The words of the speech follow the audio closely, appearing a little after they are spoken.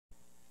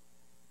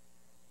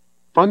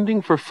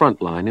Funding for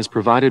Frontline is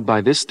provided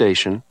by this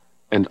station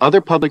and other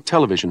public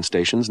television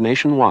stations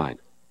nationwide,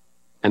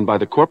 and by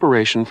the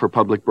Corporation for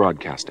Public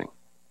Broadcasting.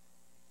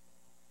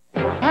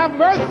 Have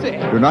mercy.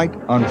 Tonight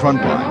on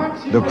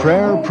Frontline, the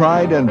prayer,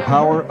 pride, and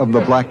power of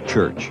the black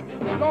church.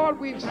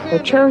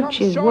 The church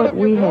is what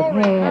we have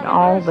had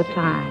all the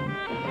time,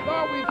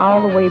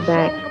 all the way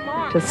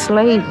back to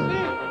slavery.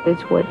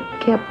 It's what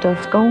kept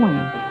us going,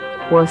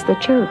 was the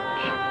church.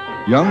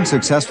 Young,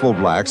 successful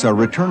blacks are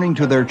returning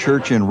to their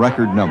church in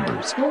record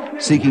numbers,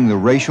 seeking the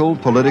racial,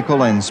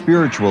 political, and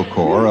spiritual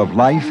core of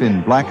life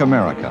in black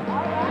America.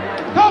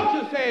 The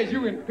culture says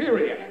you're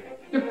inferior.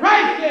 The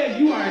Christ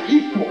says you are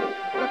equal.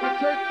 Let the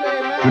church say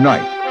amen.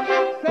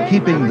 Tonight,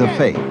 keeping the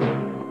faith.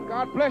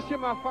 God bless you,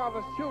 my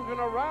father's children.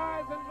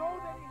 Arise and know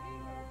that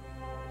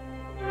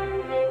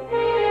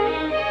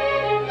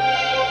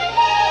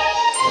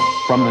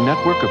From the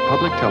network of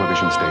public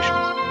television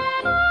stations,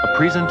 a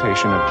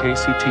presentation of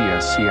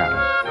KCTS Seattle,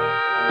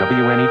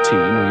 WNET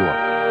New York,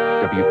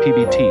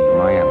 WPBT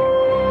Miami,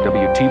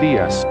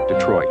 WTVS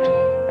Detroit,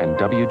 and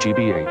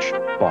WGBH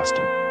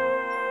Boston.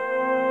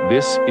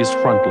 This is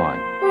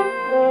Frontline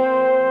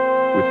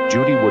with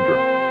Judy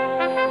Woodruff.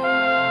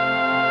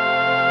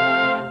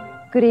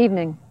 Good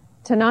evening.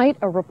 Tonight,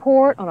 a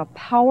report on a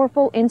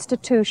powerful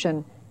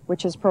institution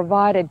which has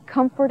provided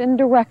comfort and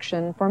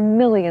direction for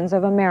millions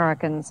of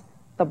Americans,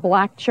 the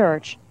Black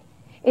Church.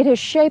 It has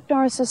shaped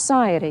our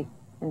society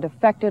and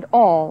affected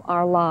all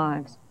our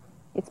lives.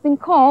 It's been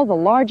called the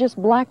largest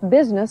black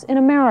business in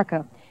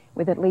America,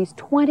 with at least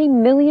 20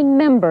 million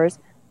members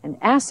and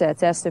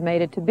assets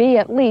estimated to be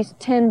at least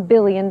 $10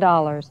 billion.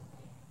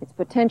 Its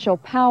potential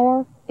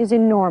power is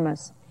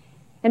enormous.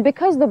 And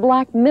because the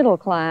black middle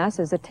class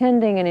is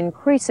attending in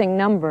increasing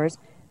numbers,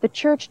 the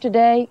church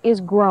today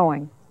is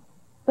growing.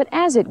 But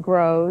as it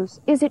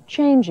grows, is it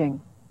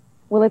changing?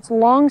 Will its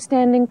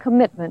long-standing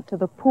commitment to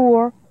the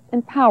poor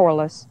and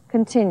powerless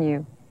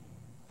continue?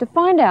 To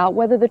find out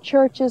whether the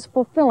church is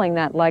fulfilling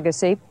that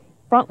legacy,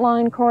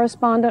 Frontline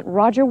correspondent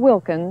Roger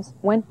Wilkins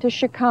went to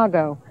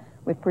Chicago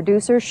with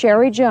producer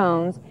Sherry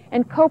Jones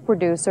and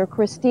co-producer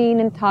Christine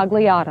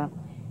Intagliata.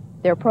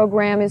 Their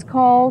program is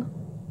called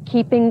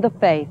Keeping the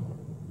Faith.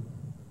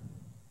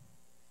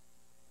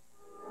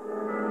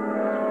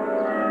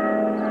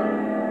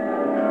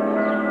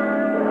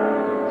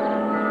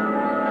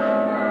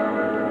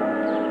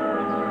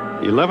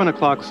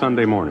 $11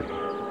 Sunday morning.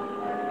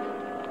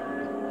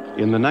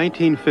 In the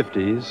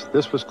 1950s,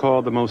 this was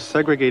called the most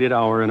segregated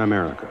hour in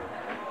America.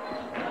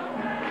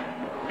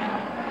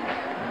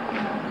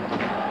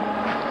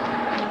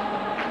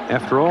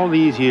 After all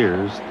these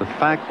years, the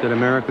fact that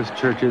America's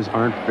churches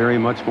aren't very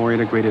much more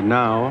integrated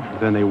now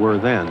than they were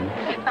then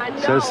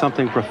says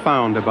something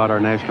profound about our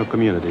national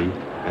community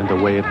and the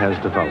way it has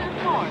developed.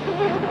 Good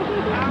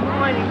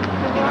morning.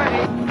 Good morning.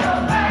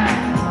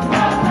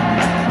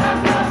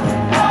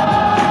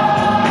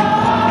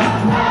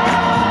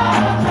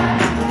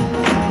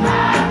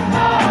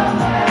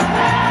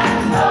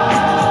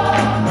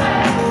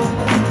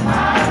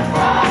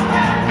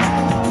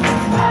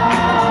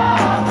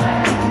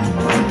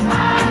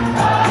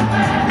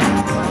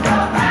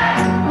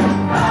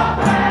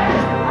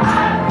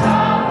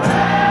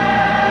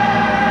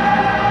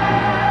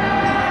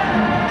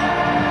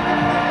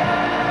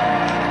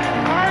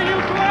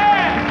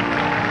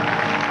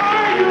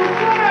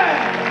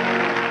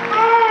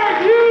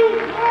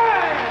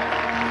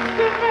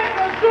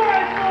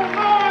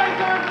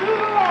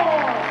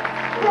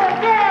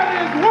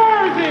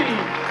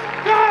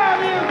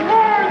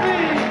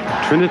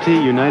 Trinity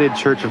United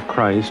Church of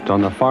Christ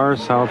on the far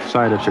south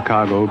side of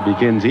Chicago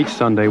begins each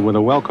Sunday with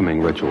a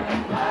welcoming ritual.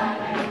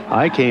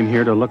 I came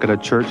here to look at a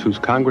church whose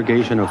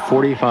congregation of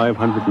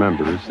 4,500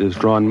 members is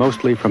drawn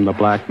mostly from the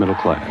black middle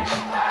class,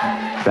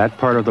 that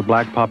part of the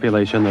black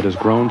population that has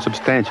grown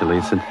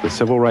substantially since the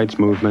civil rights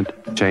movement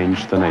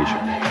changed the nation.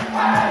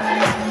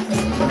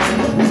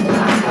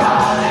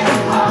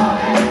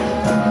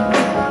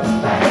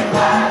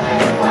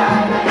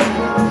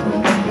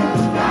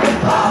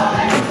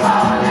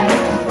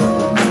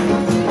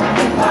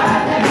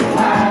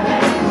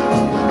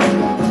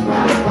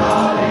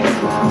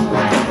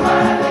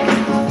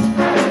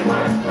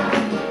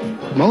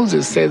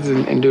 Moses says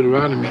in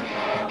Deuteronomy,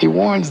 he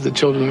warns the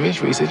children of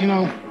Israel. He says, you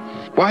know,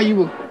 while you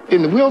were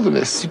in the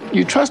wilderness,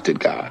 you trusted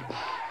God,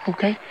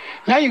 okay?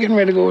 Now you're getting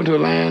ready to go into a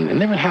land and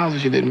live in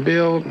houses you didn't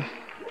build,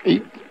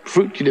 eat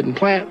fruit you didn't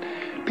plant.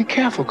 Be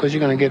careful, because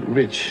you're going to get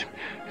rich.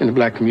 In the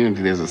black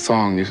community, there's a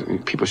song,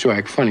 people sure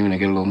act funny when they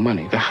get a little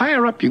money. The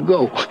higher up you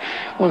go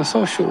on a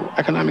social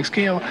economic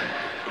scale,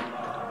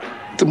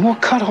 the more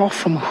cut off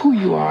from who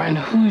you are and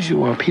whose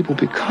you are people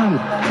become.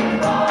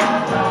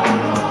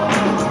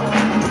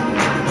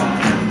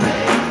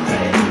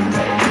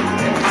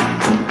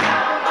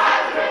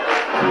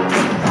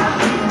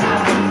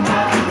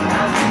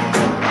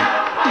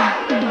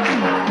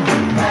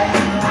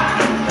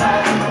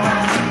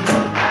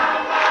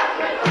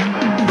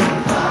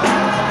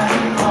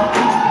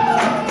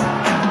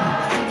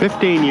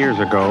 15 years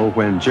ago,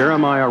 when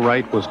Jeremiah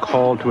Wright was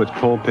called to its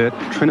pulpit,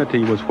 Trinity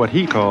was what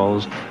he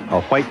calls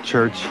a white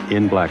church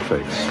in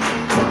blackface.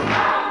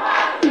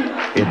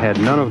 It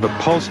had none of the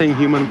pulsing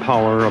human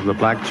power of the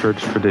black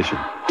church tradition,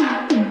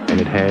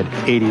 and it had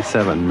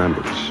 87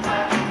 members.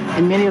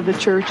 In many of the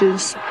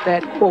churches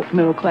that quote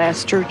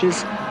middle-class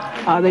churches,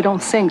 they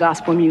don't sing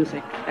gospel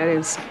music. That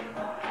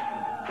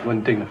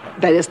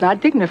is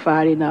not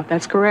dignified enough.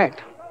 That's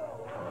correct.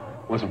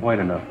 Wasn't white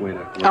enough.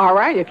 All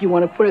right, if you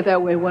want to put it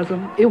that way, it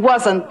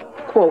wasn't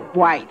quote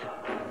white.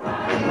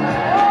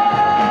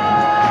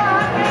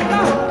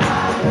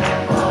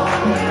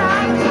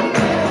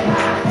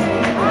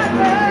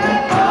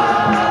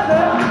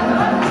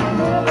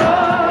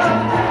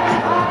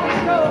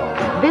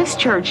 This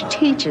church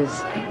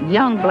teaches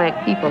young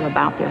black people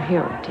about their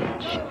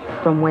heritage,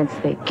 from whence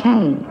they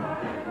came.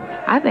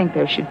 I think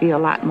there should be a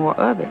lot more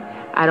of it.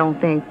 I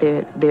don't think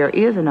that there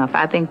is enough.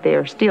 I think there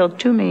are still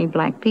too many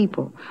black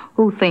people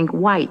who think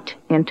white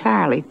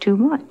entirely too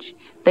much.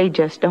 They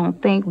just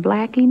don't think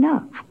black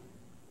enough.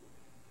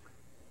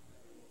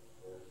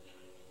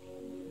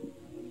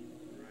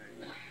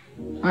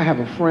 I have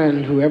a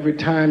friend who every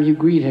time you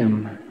greet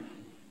him,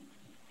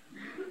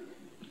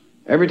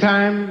 every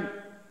time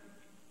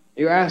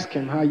you ask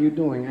him how you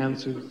doing,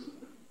 answers,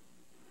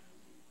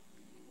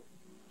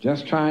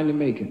 just trying to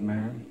make it,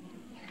 man.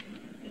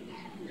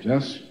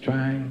 Just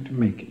trying to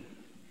make it.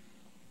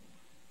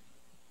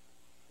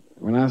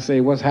 When I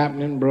say, what's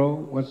happening, bro?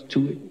 What's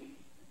to it?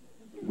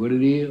 What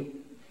it is?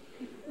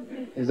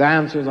 His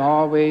answer is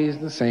always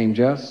the same.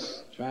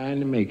 Just trying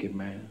to make it,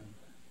 man.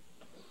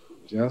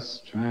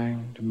 Just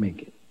trying to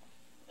make it.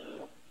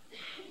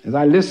 As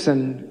I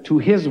listen to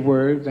his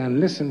words and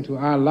listen to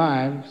our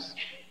lives,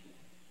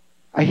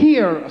 I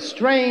hear a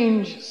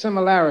strange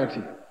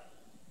similarity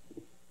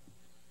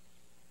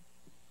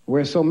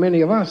where so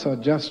many of us are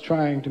just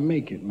trying to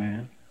make it,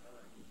 man.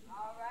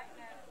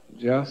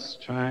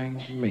 Just trying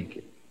to make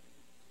it.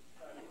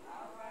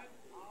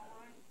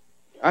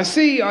 I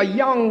see a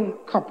young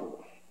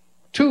couple,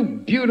 two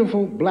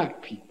beautiful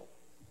black people,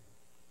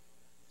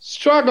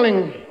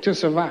 struggling to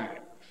survive,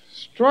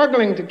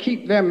 struggling to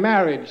keep their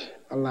marriage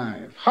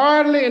alive.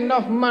 Hardly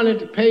enough money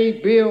to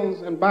pay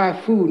bills and buy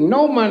food,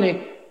 no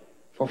money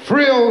for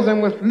frills,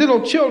 and with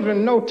little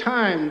children, no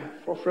time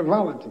for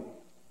frivolity.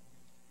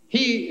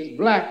 He is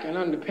black and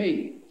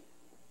underpaid.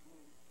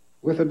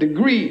 With a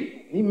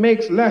degree, he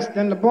makes less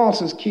than the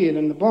boss's kid,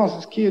 and the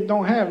boss's kid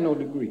don't have no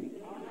degree.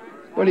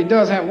 But he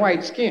does have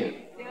white skin.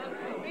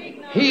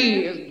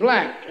 He is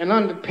black and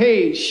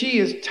underpaid. She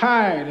is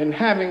tired and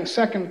having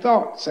second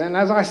thoughts. And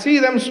as I see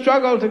them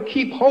struggle to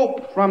keep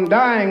hope from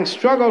dying,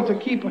 struggle to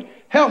keep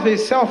healthy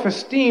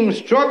self-esteem,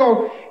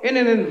 struggle in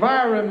an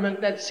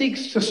environment that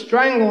seeks to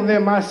strangle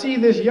them, I see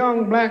this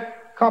young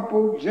black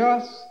couple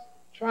just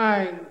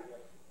trying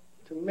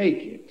to make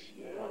it.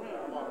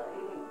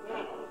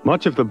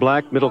 Much of the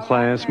black middle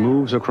class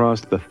moves across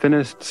the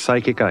thinnest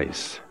psychic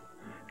ice,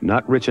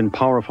 not rich and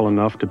powerful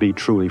enough to be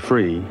truly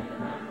free,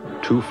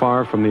 too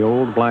far from the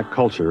old black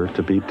culture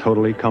to be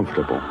totally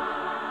comfortable.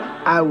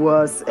 I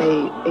was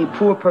a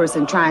poor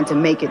person trying to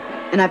make it.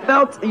 And I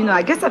felt,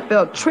 I guess I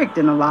felt tricked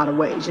in a lot of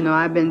ways.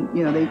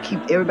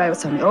 Everybody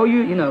was telling me, oh,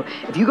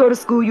 if you go to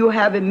school, you'll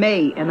have it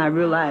made. And I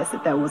realized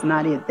that was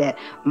not it, that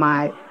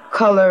my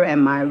color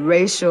and my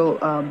racial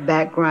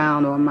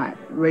background or my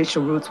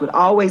racial roots would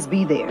always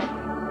be there.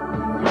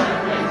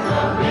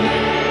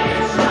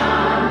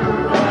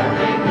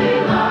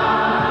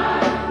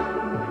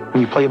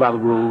 When you play by the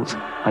rules,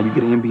 you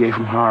get an MBA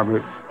from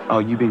Harvard,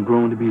 you've been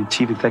groomed to be a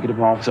chief executive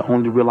officer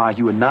only to realize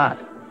you are not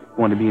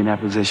going to be in that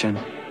position.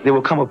 There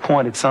will come a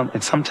point at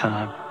some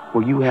time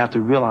where you have to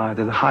realize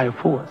there's a higher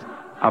force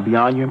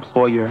beyond your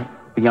employer,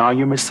 beyond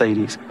your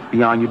Mercedes,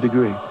 beyond your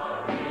degree.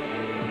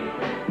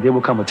 There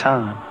will come a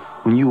time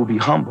when you will be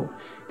humble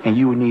and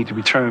you will need to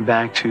return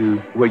back to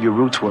where your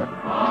roots were.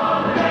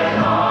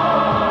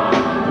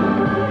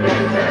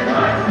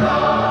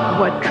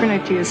 What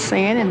Trinity is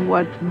saying and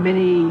what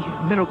many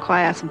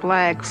middle-class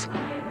blacks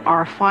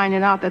are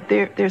finding out, that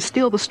there's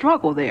still the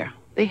struggle there.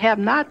 They have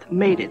not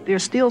made it. They're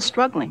still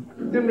struggling.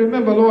 Then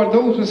remember, Lord,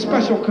 those with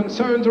special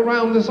concerns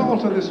around this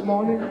altar this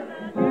morning.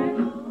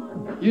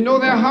 You know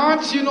their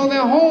hearts, you know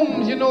their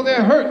homes, you know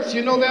their hurts,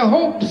 you know their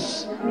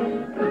hopes.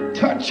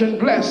 Touch and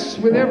bless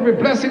with every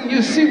blessing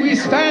you see we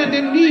stand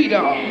in need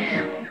of.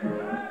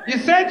 You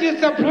said you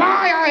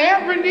supply our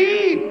every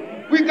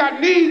need. We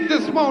got needs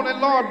this morning,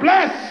 Lord,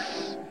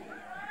 bless.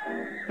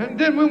 And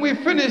then when we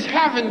finish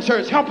having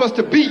church, help us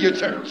to be your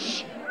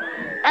church.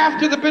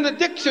 After the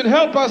benediction,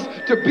 help us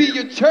to be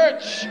your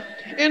church.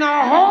 In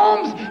our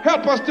homes,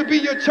 help us to be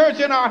your church.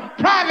 In our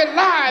private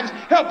lives,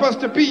 help us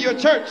to be your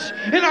church.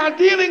 In our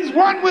dealings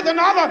one with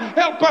another,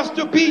 help us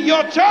to be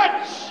your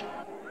church.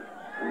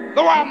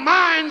 Though our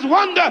minds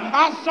wander,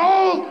 our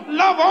souls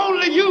love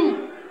only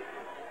you.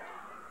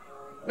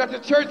 Let the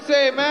church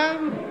say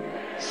amen.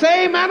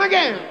 Say amen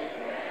again.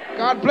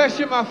 God bless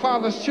you, my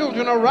Father's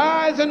children.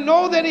 Arise and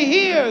know that he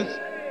hears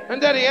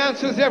and that he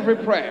answers every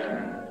prayer.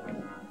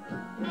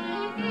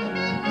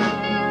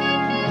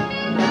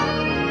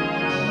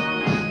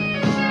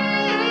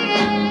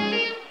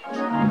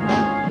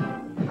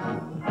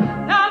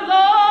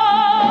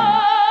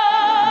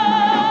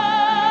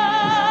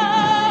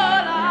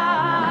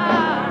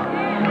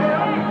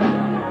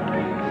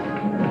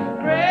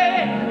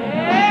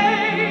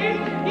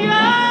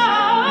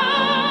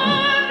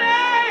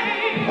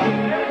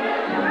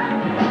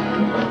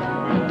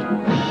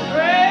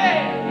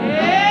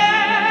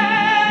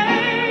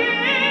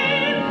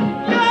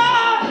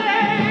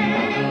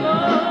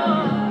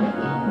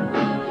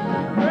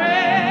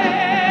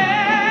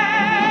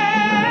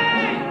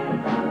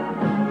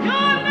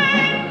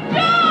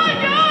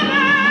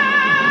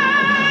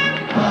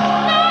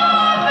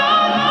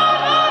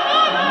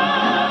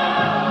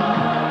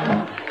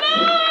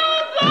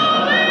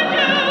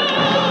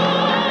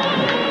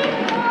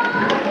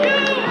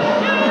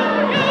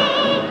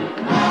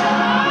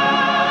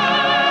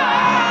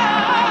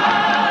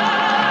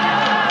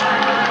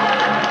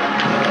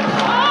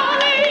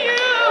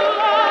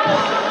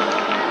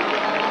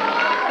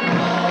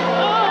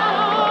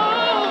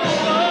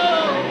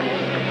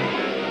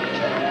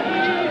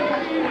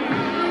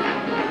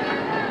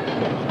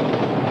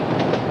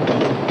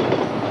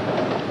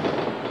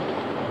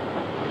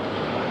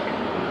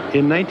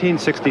 In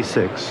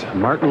 1966,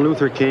 Martin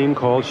Luther King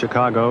called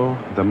Chicago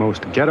the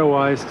most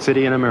ghettoized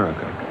city in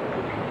America,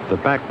 the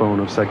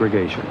backbone of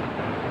segregation.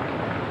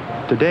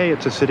 Today,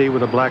 it's a city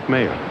with a black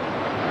mayor.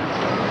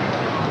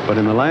 But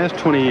in the last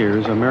 20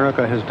 years,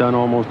 America has done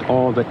almost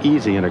all the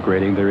easy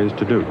integrating there is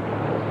to do.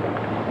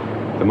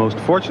 The most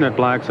fortunate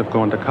blacks have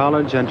gone to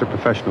college and to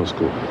professional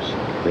schools.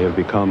 They have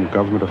become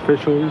government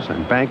officials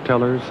and bank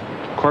tellers,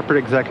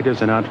 corporate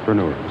executives and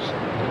entrepreneurs.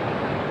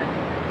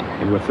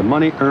 And with the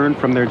money earned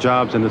from their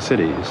jobs in the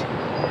cities,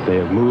 they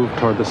have moved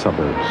toward the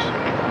suburbs.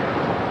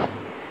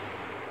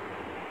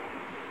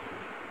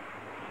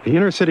 The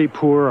inner city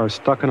poor are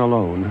stuck and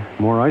alone,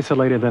 more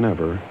isolated than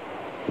ever,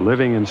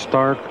 living in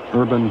stark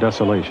urban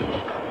desolation.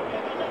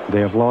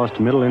 They have lost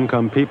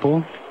middle-income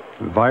people,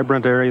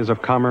 vibrant areas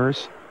of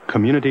commerce,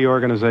 community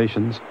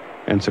organizations,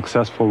 and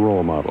successful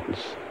role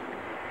models.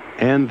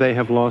 And they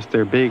have lost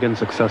their big and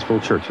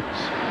successful churches.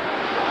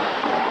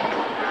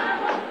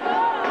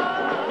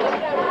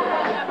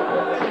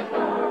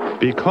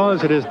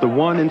 Because it is the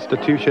one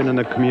institution in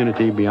the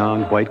community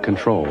beyond white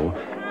control,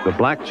 the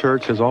black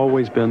church has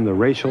always been the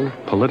racial,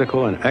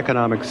 political, and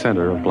economic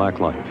center of black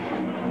life.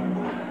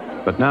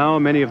 But now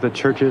many of the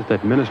churches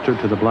that minister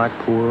to the black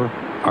poor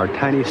are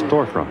tiny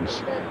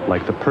storefronts,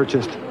 like the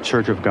purchased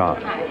Church of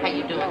God. Hi, how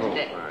you doing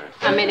today?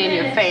 How many in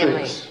your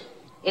family?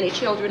 Any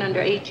children under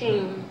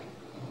 18?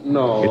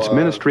 No. Its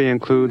ministry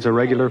includes a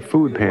regular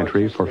food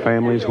pantry for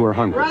families who are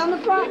hungry.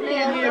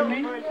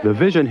 The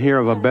vision here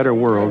of a better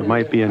world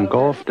might be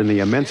engulfed in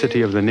the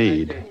immensity of the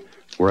need,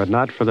 were it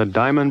not for the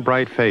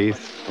diamond-bright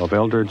faith of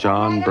Elder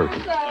John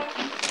Burton.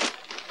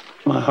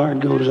 My heart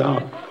goes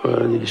out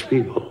for these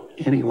people,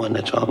 anyone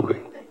that's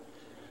hungry,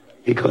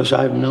 because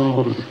I've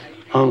known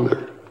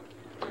hunger.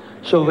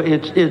 So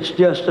it's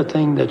just a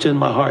thing that's in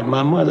my heart.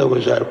 My mother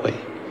was that way.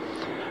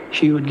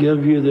 She would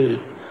give you the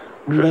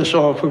dress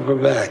off of her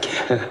back.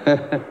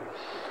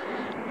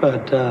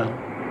 But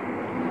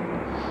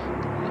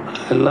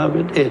I love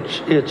it.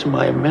 It's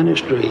my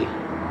ministry.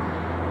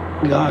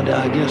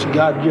 I guess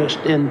God just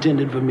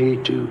intended for me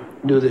to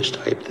do this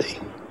type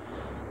thing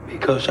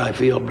because I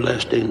feel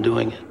blessed in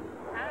doing it.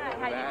 Hi,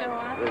 how you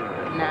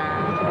doing? 9,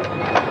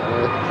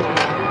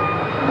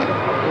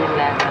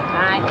 11.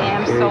 I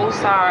am so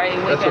sorry.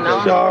 We can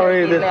only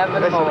take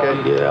 11 more.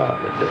 Okay. Yeah,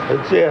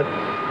 that's it.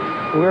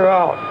 We're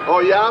out. Oh,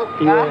 you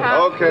out?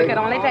 Yeah. Okay. We can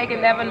only take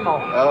 11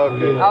 more.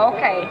 Okay.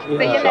 Okay. See you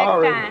next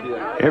time.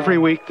 Every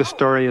week the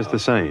story is the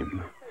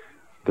same.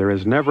 There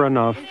is never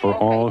enough for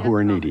all who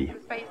are needy.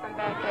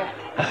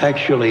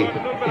 Actually,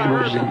 it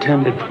was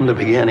intended from the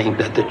beginning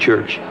that the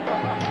church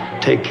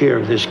take care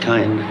of this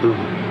kind of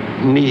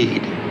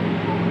need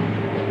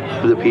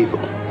of the people.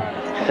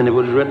 And it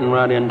was written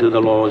right into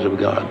the laws of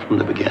God from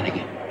the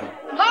beginning.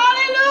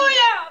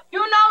 Hallelujah! You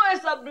know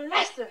it's a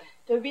blessing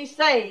to be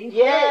saved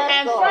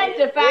and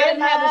sanctified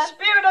and have the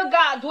Spirit of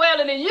God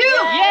dwelling in you.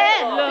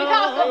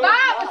 Because the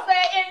Bible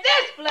says in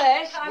this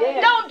flesh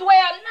don't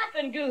dwell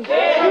nothing good.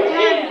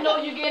 Sometimes you know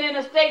you get in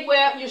a state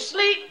where you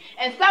sleep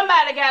and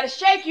somebody got to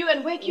shake you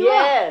and wake you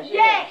up.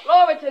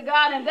 Glory to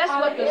God, and that's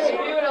what the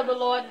Spirit of the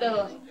Lord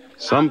does.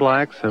 Some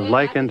blacks have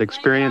likened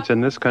experience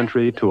in this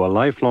country to a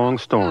lifelong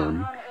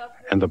storm,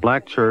 and the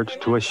black church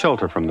to a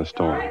shelter from the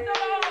storm.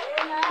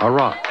 A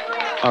rock,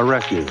 a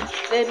refuge.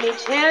 Let me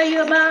tell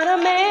you about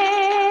a man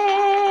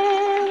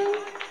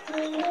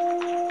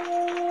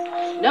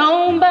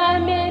known by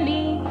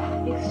many,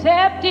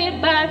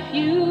 accepted by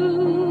few.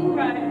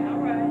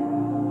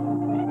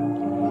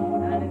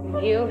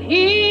 He'll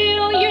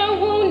heal your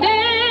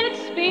wounded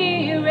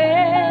spirit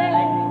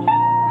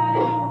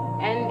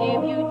and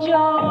give you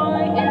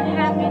joy and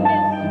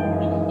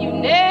happiness you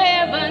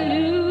never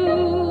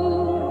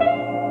knew.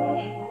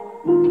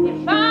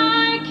 If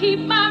I keep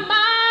my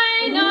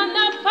mind on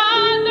the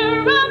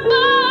Father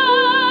above,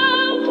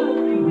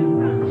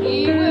 He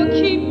will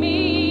keep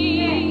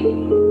me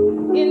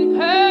in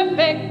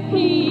perfect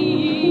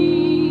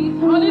peace.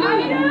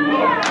 Hallelujah!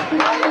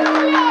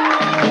 Hallelujah!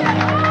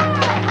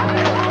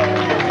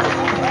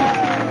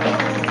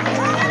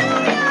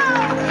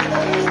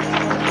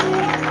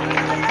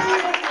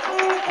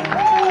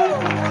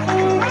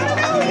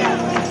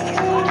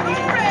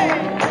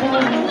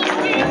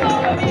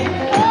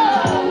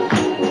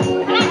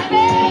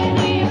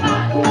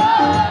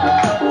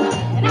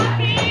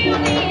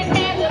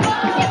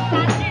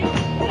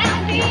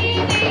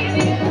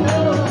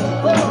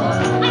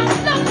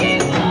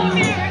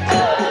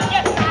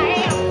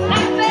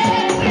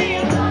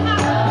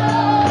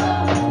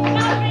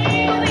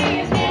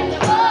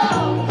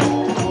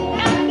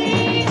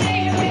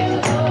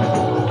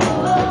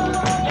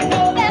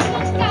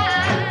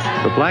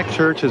 The black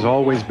church has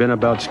always been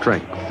about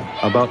strength,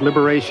 about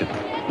liberation,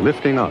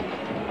 lifting up.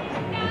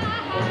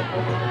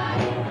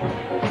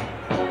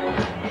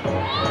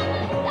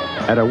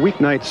 At a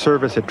weeknight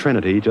service at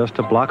Trinity, just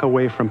a block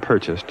away from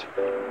Purchased,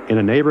 in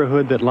a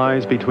neighborhood that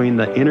lies between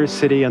the inner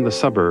city and the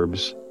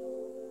suburbs,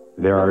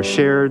 there are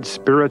shared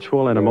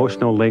spiritual and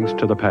emotional links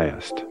to the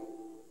past.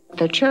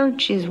 The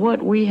church is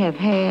what we have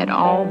had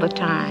all the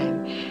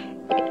time,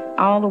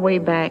 all the way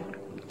back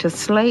to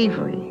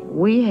slavery,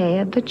 we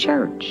had the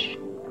church.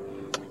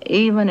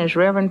 Even as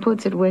Reverend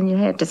puts it, when you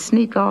had to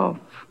sneak off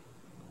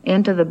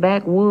into the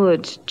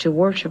backwoods to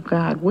worship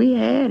God, we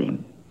had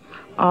him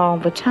all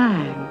the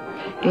time.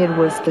 It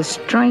was the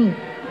strength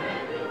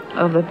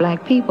of the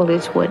black people.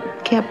 It's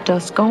what kept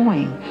us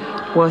going,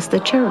 was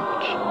the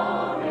church.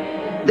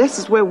 This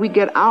is where we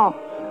get our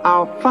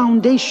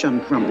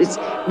foundation from.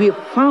 We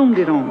are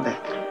founded on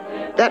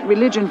that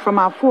religion from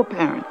our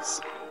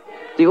foreparents.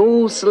 The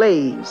old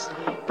slaves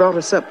brought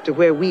us up to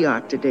where we are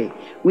today.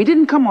 We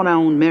didn't come on our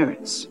own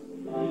merits.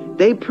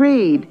 They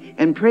prayed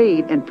and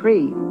prayed and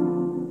prayed.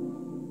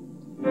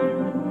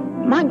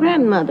 My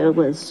great-grandmother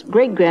was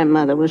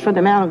from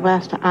the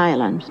Malagasy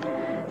Islands,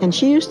 and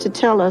she used to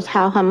tell us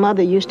how her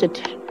mother used to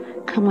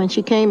come when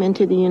she came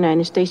into the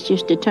United States, she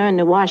used to turn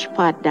the wash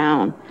pot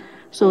down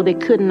so they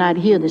could not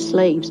hear the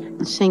slaves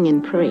sing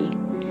and pray.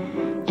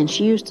 And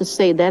she used to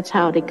say that's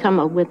how they come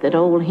up with that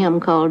old hymn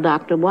called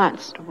Dr.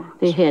 Watts.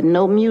 They had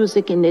no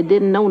music and they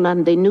didn't know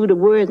nothing. They knew the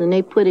words and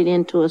they put it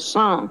into a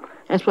song.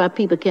 That's why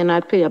people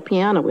cannot play a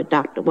piano with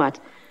Dr. Watts.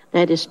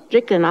 That is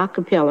strictly an a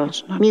cappella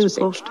music.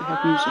 Supposed to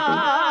have music in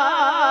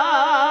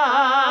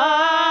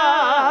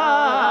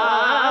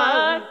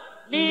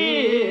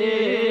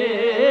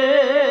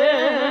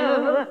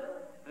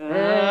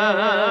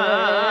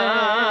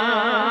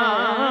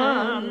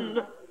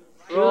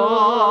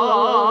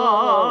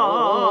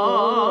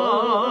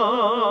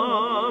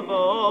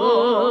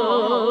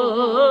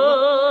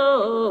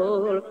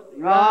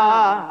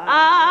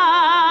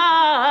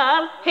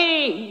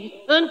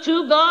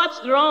unto God's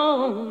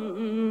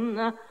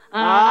throne.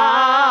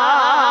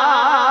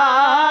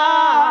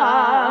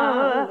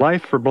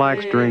 Life for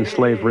blacks during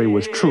slavery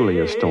was truly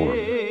a storm.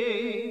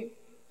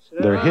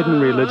 Their hidden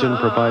religion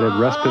provided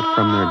respite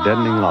from their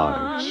deadening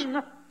lives.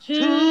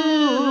 To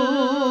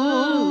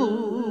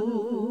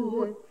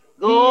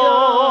God's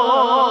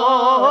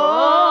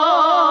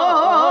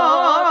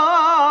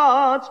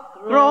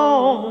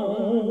throne.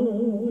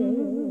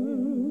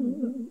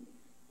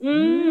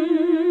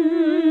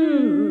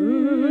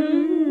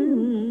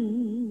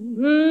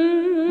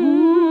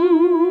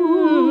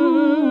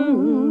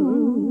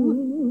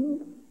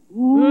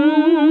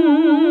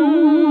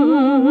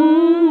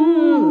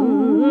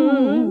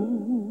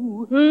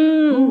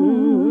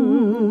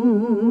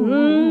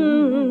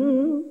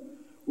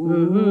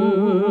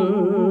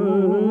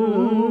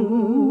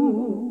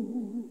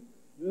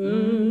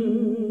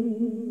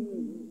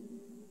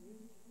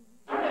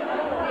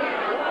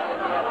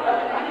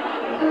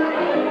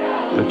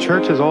 The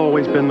church has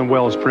always been the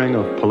wellspring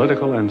of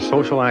political and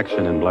social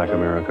action in black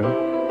America.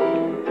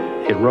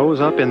 It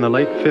rose up in the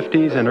late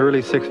 50s and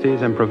early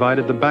 60s and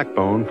provided the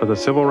backbone for the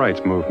civil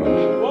rights movement.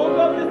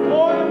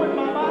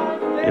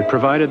 It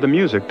provided the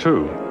music,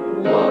 too.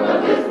 Woke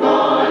up this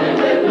morning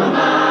with my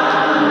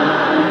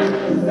mind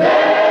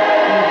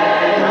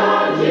set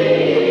on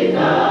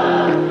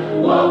Jesus.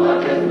 Woke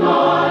up this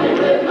morning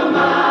with my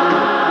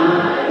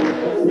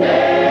mind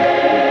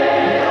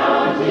set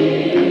on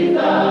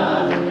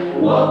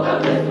Jesus. Woke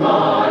up this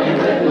morning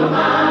with my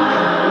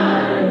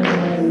mind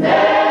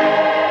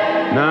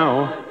set.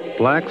 Now,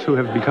 blacks who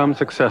have become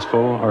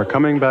successful are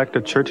coming back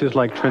to churches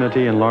like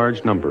Trinity in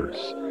large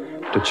numbers,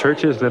 to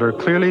churches that are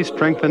clearly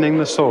strengthening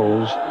the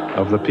souls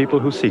of the people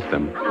who seek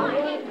them.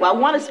 Well, I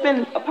want to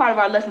spend a part of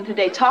our lesson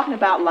today talking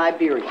about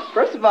Liberia.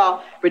 First of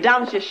all,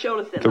 Redonis just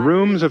showed us that The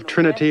rooms of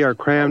Trinity are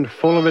crammed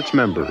full of its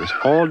members,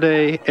 all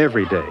day,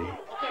 every day,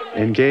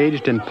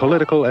 engaged in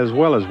political as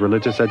well as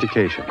religious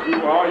education,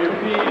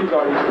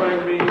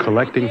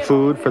 collecting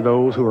food for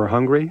those who are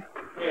hungry,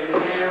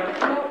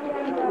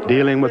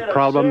 dealing with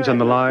problems in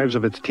the lives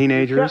of its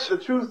teenagers, the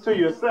truth to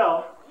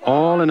yourself.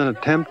 all in an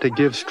attempt to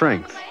give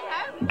strength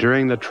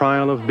during the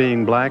trial of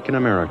being black in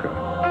America.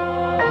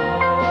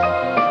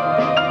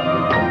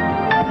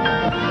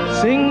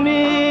 Sing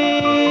me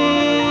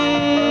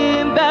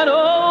that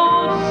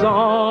old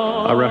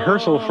song. A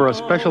rehearsal for a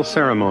special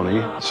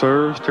ceremony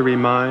serves to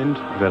remind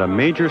that a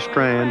major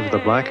strand of the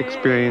black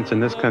experience in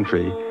this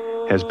country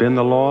has been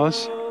the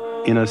loss,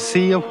 in a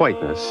sea of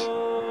whiteness,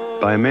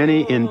 by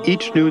many in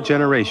each new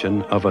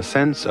generation of a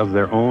sense of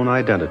their own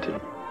identity.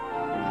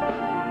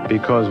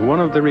 Because one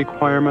of the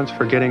requirements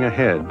for getting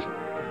ahead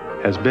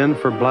has been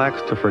for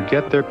blacks to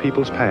forget their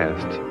people's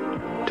past,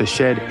 to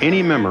shed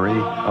any memory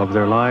of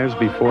their lives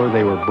before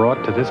they were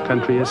brought to this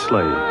country as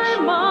slaves.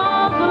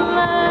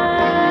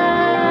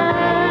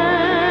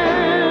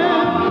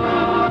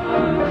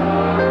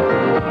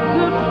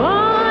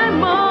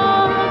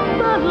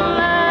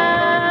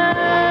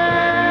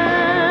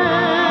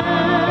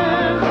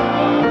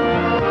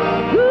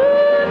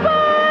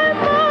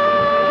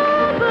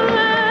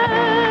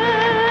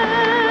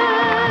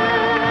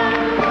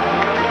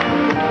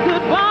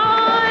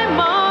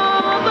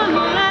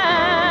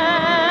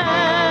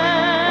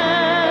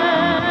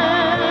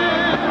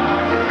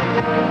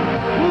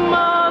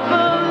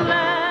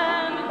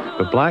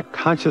 The Black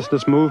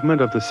consciousness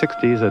movement of the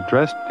 60s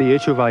addressed the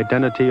issue of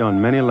identity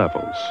on many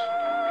levels.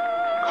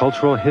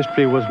 Cultural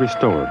history was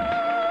restored.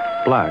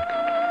 Black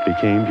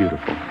became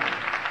beautiful.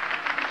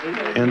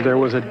 And there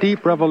was a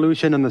deep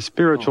revolution in the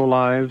spiritual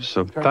lives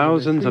of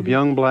thousands of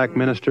young black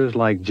ministers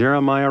like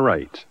Jeremiah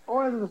Wright,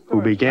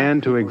 who began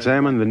to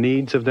examine the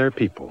needs of their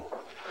people.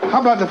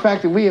 How about the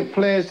fact that we have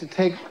pledged to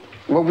take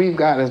what we've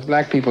got as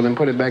black people and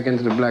put it back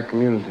into the black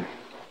community?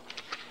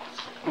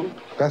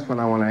 That's what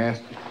I want to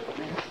ask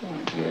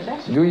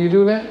you. Do you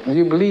do that? Do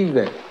you believe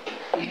that?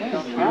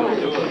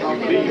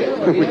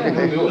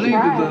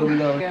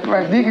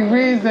 Right, Deacon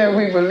Green said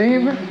we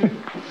believe it,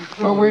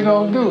 but we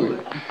don't do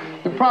it.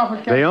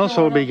 They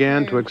also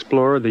began to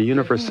explore the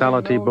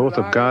universality both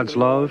of God's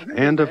love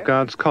and of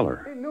God's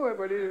color.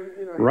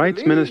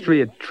 Wright's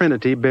ministry at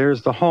Trinity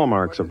bears the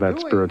hallmarks of that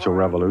spiritual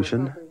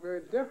revolution.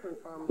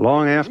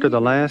 Long after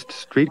the last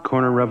street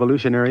corner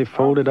revolutionary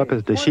folded up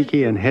his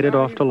dashiki and headed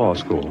off to law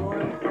school.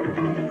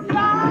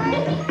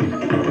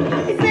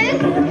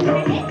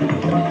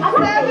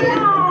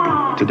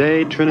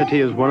 Today, Trinity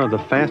is one of the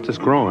fastest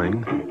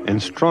growing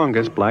and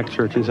strongest black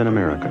churches in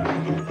America.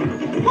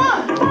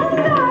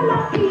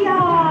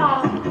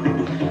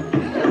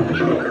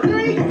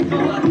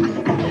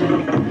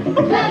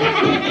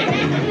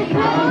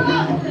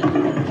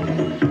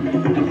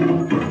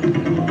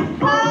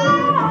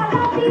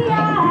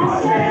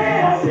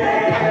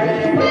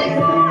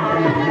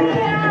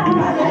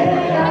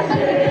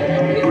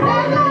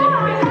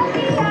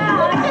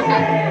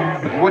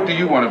 What do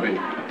you want to be?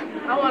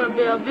 I want to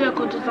be a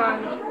vehicle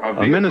designer.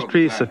 A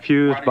ministry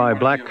suffused by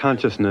black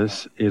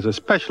consciousness is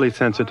especially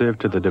sensitive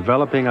to the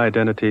developing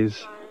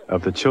identities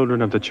of the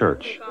children of the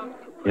church.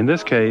 In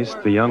this case,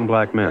 the young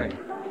black men.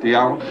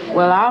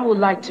 Well, I would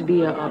like to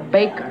be a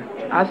baker.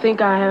 I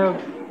think I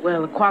have,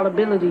 the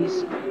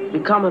qualities to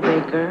become a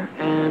baker,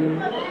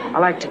 and I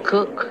like to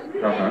cook,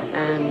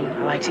 and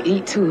I like to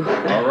eat too.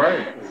 All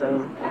right.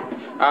 So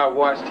I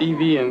watched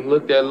TV and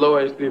looked at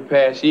lawyers through the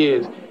past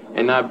years,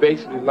 and I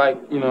basically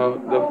like,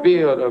 the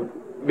field of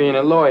being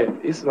a lawyer.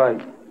 It's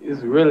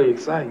really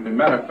exciting. As a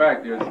matter of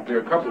fact, there are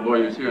a couple of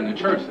lawyers here in the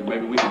church that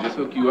maybe we could just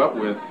hook you up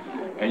with,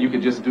 and you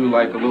could just do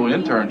like a little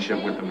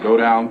internship with them. Go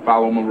down,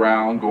 follow them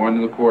around, go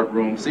into the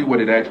courtroom, see what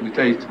it actually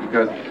takes,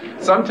 because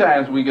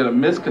sometimes we get a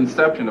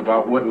misconception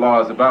about what law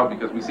is about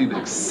because we see the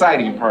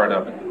exciting part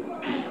of it.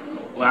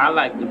 Well, I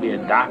like to be a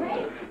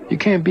doctor. You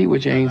can't beat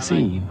what you ain't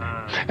seen.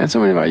 And so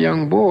many of our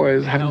young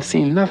boys haven't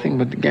seen nothing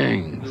but the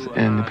gangs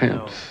and the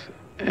pimps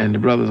and the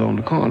brothers on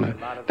the corner.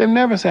 They've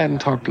never sat and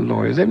talked to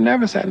lawyers. They've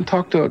never sat and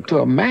talked to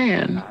a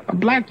man, a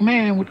black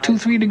man with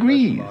 2-3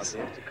 degrees.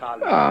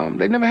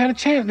 They never had a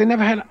chance. They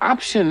never had an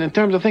option in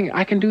terms of thinking,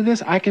 I can do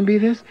this, I can be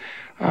this.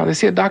 They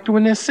see a doctor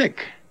when they're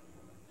sick.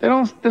 They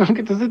don't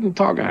get to sit and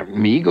talk.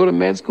 Go to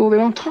med school. They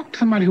don't talk to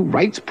somebody who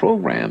writes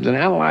programs and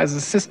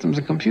analyzes systems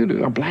and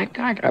computers. A black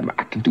guy,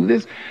 I can do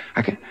this.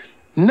 I can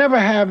never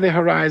have their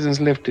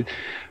horizons lifted.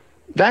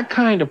 That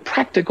kind of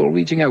practical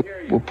reaching out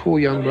will pull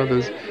young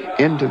brothers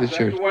into the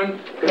church. 1,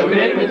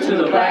 commitment to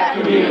the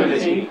black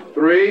community.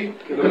 3,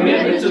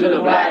 commitment to the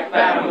black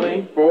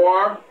family.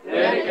 4,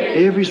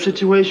 every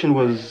situation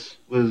was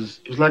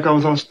like I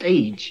was on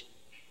stage.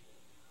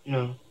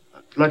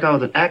 Like I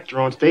was an actor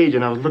on stage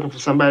and I was looking for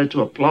somebody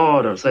to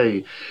applaud or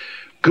say,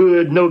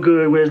 good, no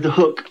good, where's the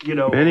hook,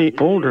 Many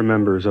older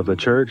members of the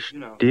church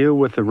deal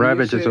with the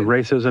ravages of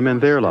racism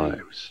in their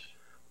lives,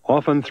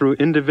 often through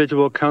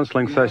individual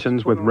counseling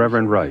sessions with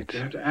Reverend Wright. They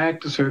have to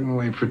act a certain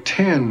way,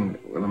 pretend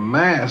with a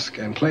mask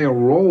and play a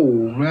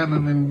role rather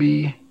than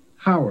be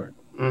Howard.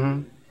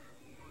 Mm-hmm.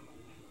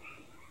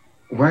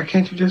 Why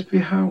can't you just be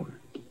Howard?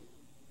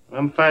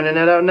 I'm finding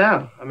that out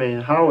now.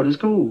 Howard is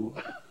cool.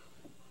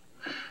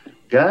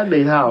 God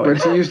made Howard.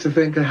 But you used to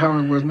think that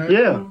Howard was not?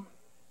 Yeah.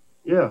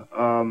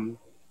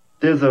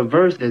 There's a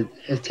verse that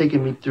has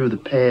taken me through the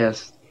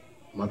past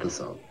month or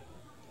so.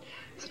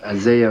 It's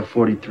Isaiah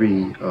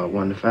 43,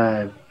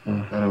 1-5.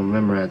 I don't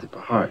memorize it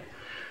by heart.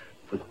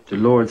 But the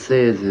Lord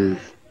says is,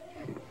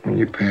 when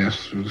you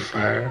pass through the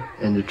fire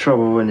and the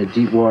trouble in the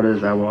deep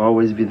waters, I will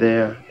always be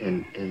there.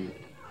 And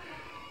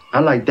I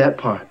like that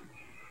part.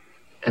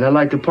 And I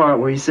like the part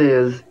where he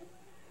says,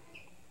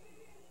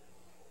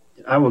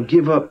 I will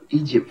give up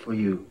Egypt for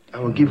you. I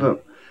will give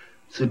up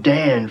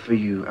Sudan for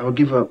you. I will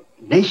give up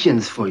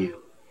nations for you.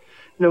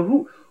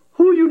 Who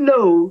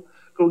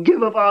gonna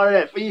give up all of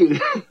that for you?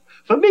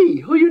 For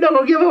me, who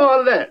gonna give up all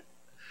of that?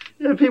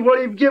 People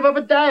won't even give up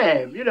a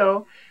dime,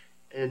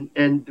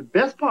 And the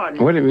best part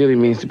is... What it really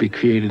means to be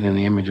created in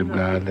the image of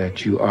God,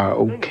 that you are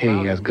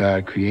okay as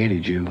God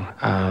created you,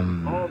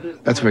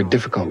 that's a very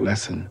difficult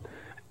lesson.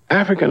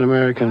 African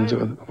Americans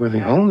were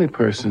the only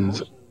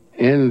persons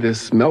in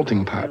this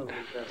melting pot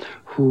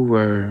who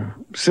were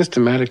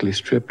systematically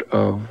stripped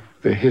of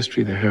their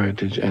history, their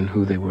heritage, and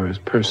who they were as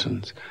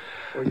persons.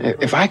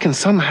 If I can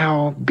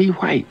somehow be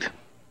white,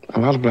 a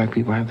lot of black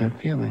people have that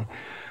feeling.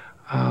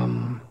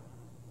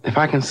 If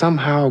I can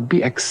somehow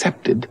be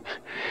accepted,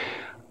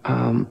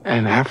 and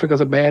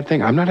Africa's a bad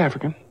thing. I'm not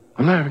African.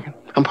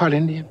 I'm part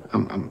Indian.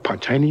 I'm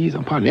part Chinese.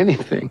 I'm part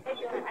anything.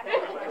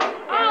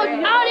 Oh,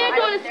 they're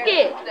doing a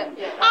skit.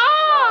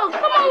 Oh,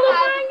 come on,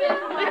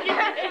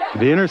 little.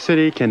 The inner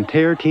city can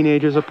tear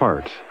teenagers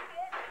apart.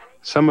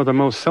 Some of the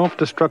most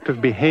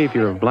self-destructive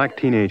behavior of black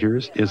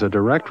teenagers is a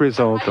direct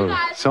result of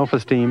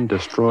self-esteem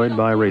destroyed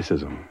by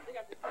racism.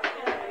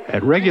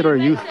 At regular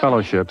youth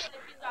fellowships,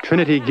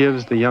 Trinity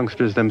gives the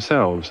youngsters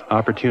themselves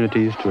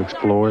opportunities to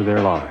explore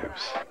their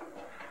lives.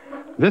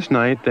 This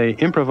night, they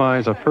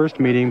improvise a first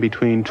meeting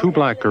between two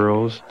black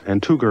girls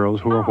and two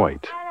girls who are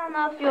white. I don't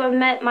know if you have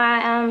met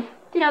my,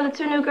 the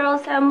two new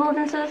girls that moved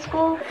into the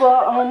school.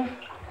 Well,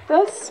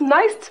 that's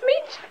nice to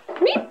meet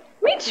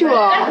you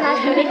all.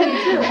 Nice to meet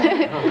you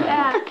too.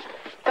 Yeah.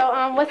 So,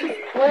 what's his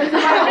name?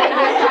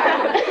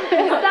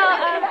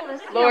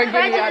 Lord,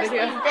 get me out of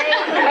here.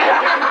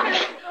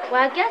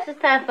 Well, I guess it's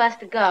time for us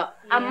to go.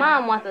 Our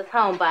mom wants us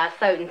home by a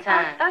certain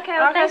time. Okay,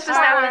 well, thanks for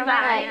stopping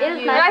by. It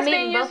was nice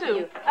meeting both of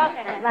you.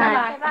 Okay,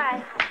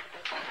 bye-bye.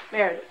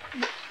 Meredith,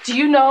 do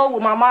you know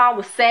what my mom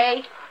would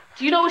say?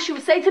 Do you know what she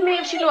would say to me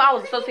if she knew I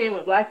was associated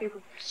with black people?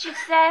 She'd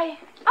say,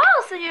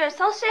 oh, so you're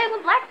associated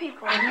with black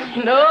people.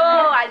 No,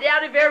 I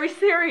doubt it very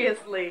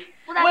seriously.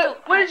 Well,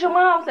 what did your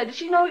mom say? Does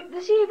she even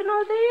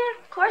know they're here?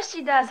 Of course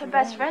she does. Her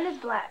best friend is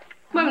black.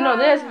 Wait, no,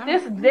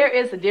 there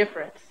is a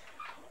difference.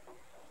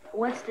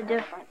 What's the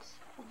difference?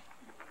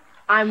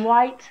 I'm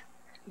white,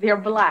 they're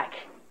black.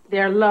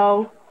 They're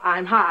low,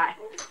 I'm high.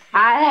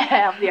 I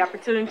have the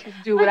opportunity to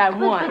do what I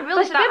want. But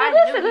really,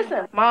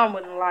 listen. Mom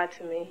wouldn't lie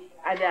to me.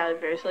 I doubt it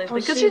very seriously.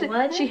 Because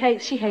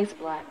she hates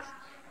blacks.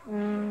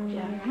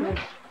 Yeah.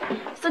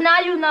 So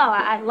now you know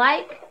I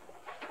like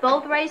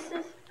both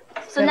races.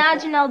 So now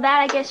that you know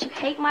that, I guess you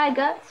hate my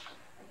guts.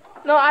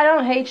 No, I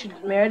don't hate you,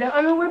 Meredith.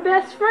 I mean, we're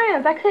best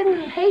friends. I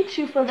couldn't hate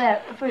you for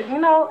that. If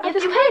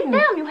you hate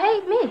them, you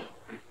hate me.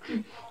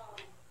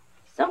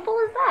 Simple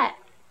as that.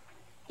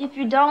 If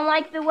you don't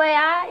like the way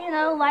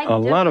I, like... A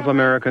lot of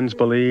Americans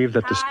believe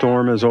that the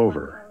storm is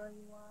over,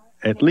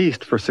 at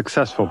least for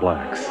successful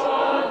blacks.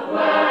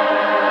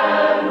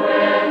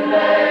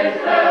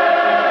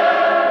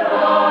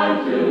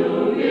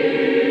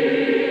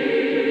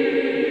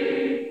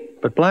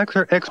 But blacks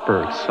are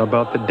experts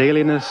about the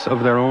dailiness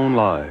of their own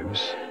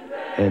lives,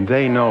 and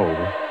they know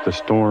the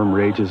storm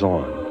rages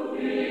on.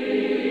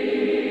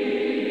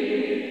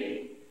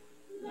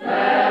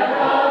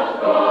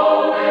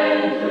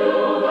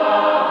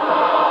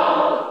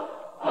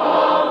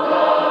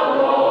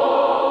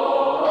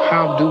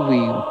 How do we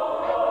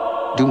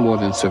do more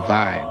than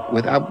survive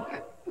without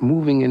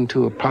moving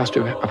into a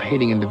posture of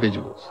hating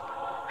individuals?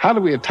 How do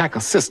we attack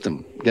a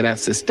system, get at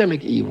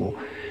systemic evil,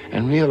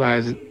 and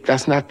realize that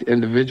that's not the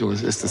individual,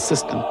 it's the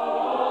system?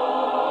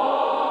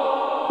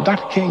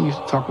 Dr. King used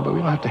to talk about we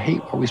don't have to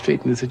hate while we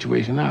straighten the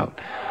situation out.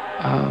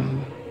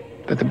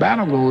 But the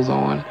battle goes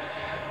on,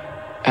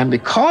 and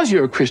because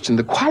you're a Christian,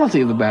 the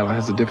quality of the battle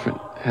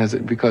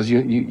because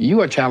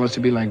you are challenged to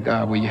be like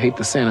God, where you hate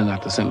the sin and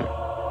not the sinner.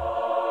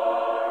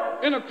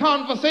 In a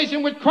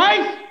conversation with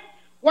Christ,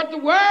 what the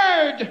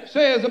Word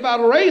says about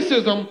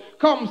racism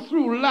comes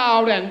through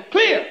loud and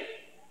clear.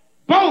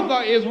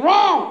 Botha is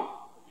wrong.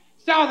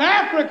 South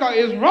Africa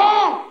is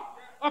wrong.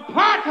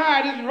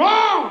 Apartheid is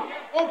wrong.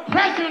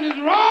 Oppression is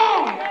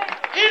wrong.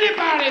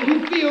 Anybody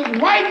who feels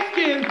white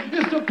skin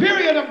is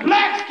superior to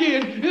black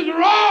skin is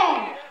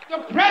wrong.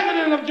 The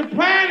president of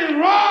Japan is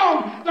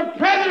wrong. The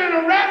president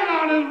of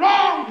Lebanon is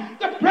wrong.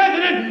 The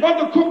president of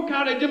the Cook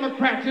County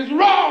Democrats is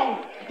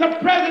wrong. The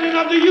president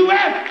of the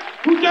U.S.,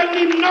 who doesn't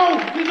even know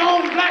his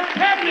own black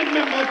cabinet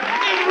members,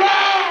 is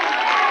wrong.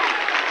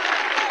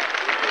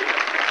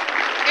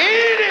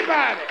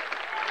 Anybody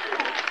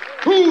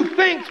who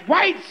thinks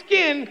white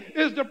skin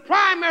is the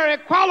primary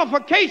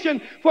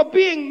qualification for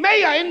being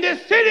mayor in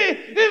this city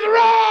is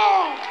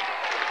wrong.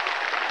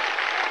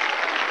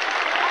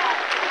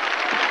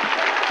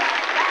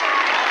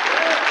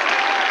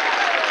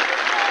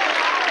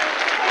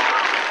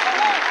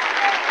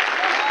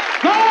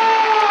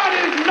 God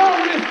is no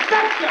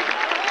respecter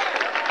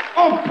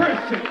of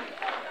persons.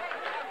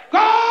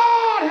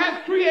 God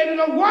has created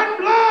of one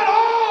blood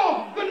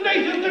all the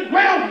nations that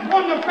dwell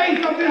on the face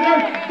of this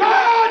earth.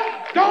 God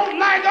don't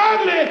like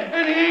ugly,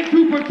 and he ain't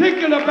too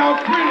particular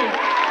about pretty.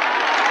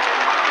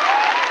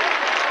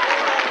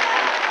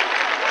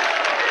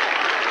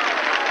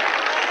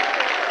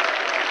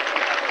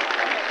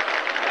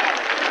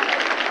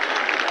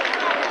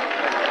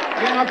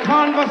 In a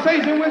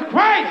conversation with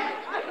Christ,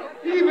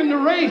 even the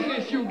race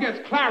issue gets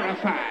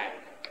clarified.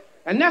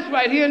 And that's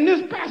right here in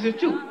this passage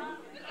too.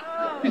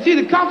 You see,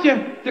 the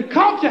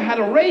culture had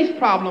a race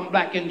problem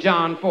back in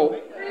John 4.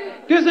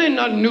 This ain't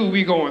nothing new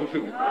we going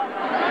through.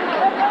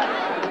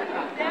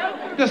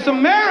 The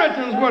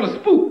Samaritans were the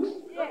spooks,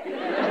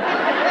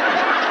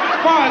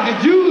 as far as the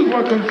Jews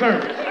were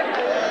concerned.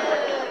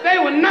 They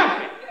were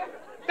nothing.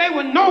 They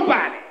were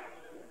nobody.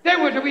 They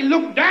were to be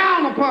looked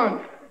down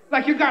upon.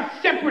 Like you got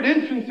separate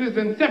entrances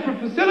and separate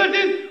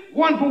facilities,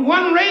 one for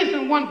one race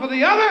and one for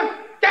the other.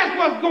 That's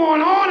what's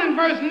going on in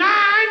verse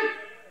 9.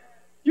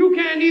 You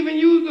can't even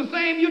use the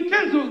same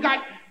utensils.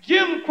 Got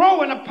Jim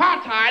Crow and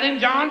apartheid in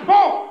John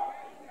 4.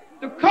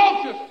 The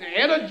culture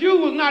said a Jew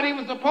was not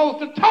even supposed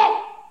to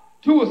talk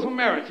to a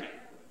Samaritan,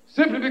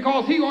 simply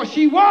because he or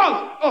she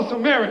was a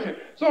Samaritan.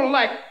 Sort of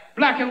like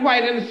black and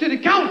white in the city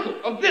council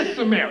of this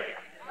Samaria.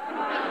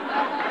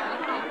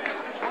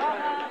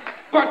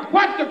 But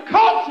what the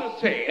culture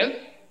says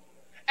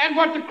and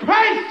what the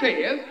Christ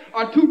says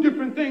are two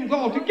different things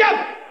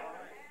altogether.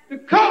 The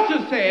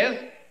culture says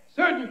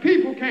certain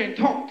people can't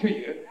talk to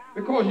you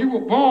because you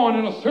were born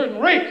in a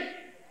certain race.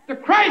 The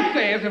Christ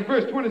says in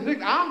verse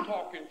 26, I'm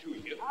talking to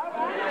you.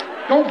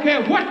 Don't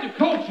care what the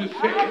culture says.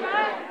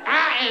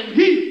 I am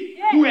he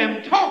who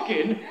am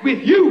talking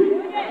with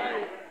you.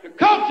 The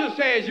culture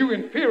says you're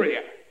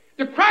inferior.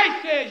 The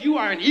Christ says you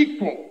are an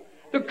equal.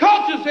 The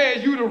culture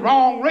says you're the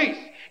wrong race.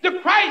 The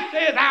Christ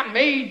says I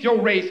made your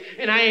race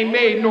and I ain't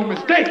made no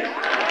mistakes.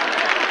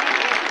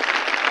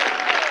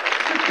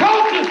 The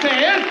culture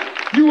says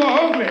you are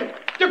ugly.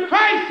 The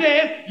Christ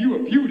says you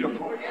are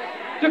beautiful.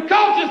 The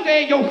culture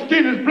says your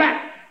skin is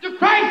black. The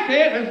Christ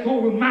said, let's go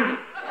with mine.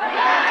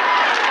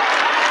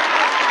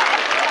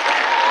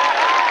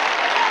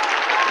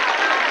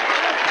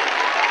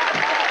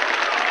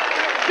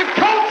 The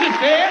culture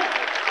said,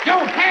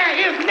 your hair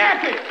is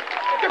nappy.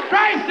 The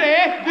Christ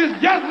said, it's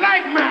just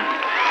like mine.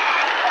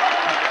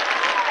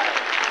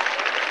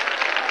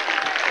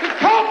 The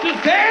culture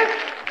says,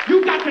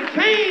 you got to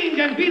change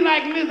and be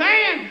like Miss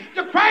Ann.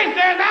 The Christ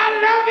says, I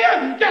love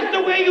you just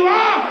the way you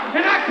are.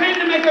 And I came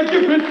to make a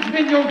difference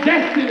in your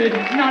destiny,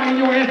 not in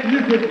your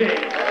ethnicity.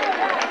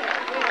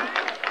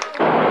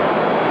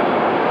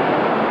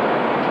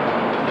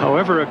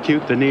 However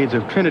acute the needs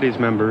of Trinity's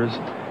members,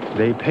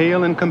 they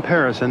pale in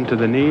comparison to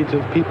the needs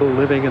of people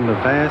living in the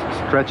vast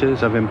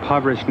stretches of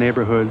impoverished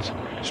neighborhoods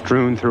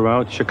strewn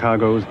throughout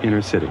Chicago's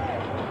inner city.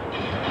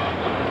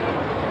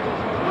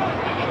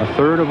 A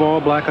third of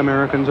all black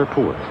Americans are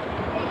poor.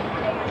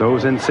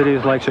 Those in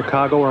cities like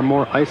Chicago are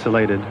more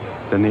isolated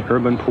than the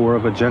urban poor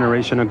of a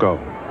generation ago,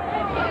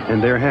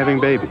 and they're having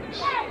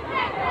babies.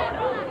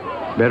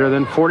 Better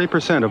than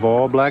 40% of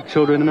all black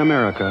children in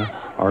America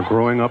are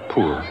growing up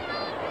poor.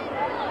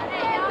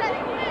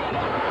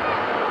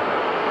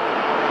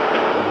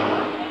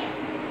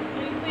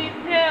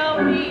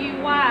 Tell me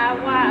why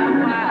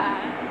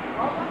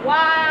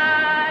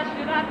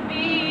should I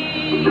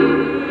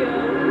feel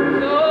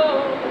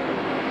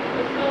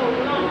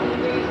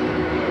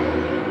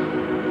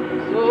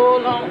so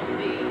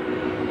lonely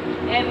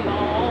and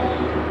long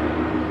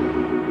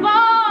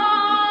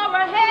for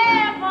a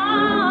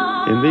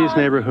heaven. In these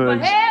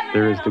neighborhoods,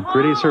 there is the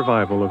gritty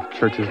survival of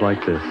churches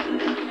like this.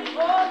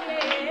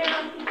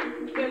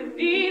 Since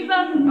Jesus,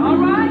 all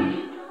right,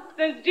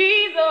 since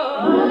Jesus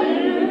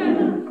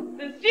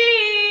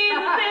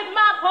is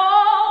my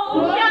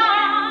portion,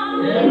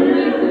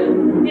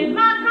 is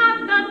my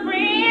constant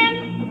friend,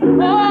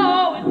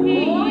 oh, it's he,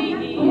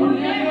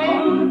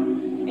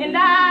 and I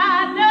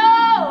know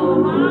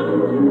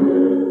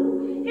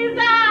his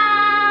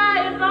eye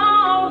is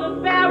on the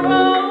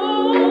sparrow,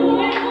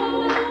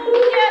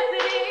 yes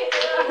it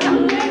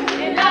is,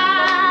 and I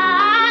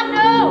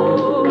know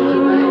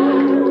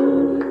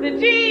that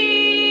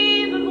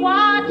Jesus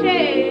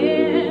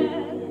watches,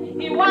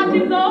 he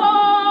watches over.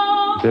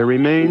 There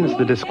remains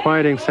the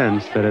disquieting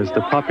sense that as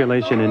the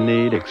population in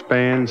need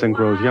expands and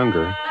grows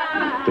younger,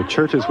 the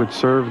churches which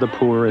serve the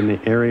poor in the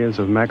areas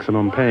of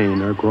maximum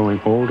pain are growing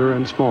older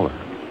and smaller.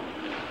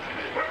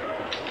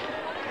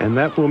 And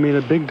that will mean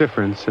a big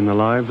difference in the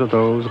lives of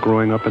those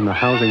growing up in the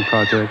housing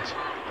projects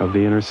of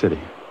the inner city.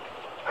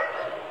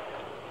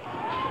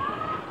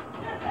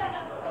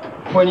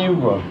 When you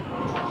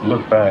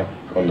look back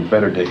on the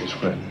better days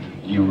when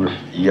you were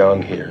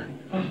young here,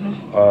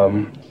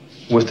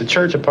 was the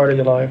church a part of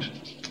your lives?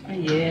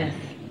 Yes.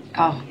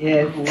 Oh,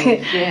 yes.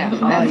 yeah.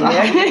 That's all.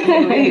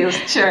 It was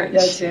church.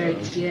 The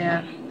church,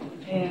 yeah.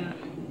 Yeah.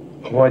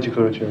 Why'd you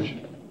go to church?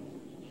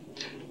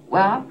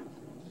 Well,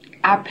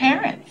 our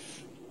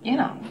parents, you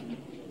know,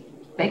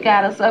 they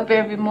got us up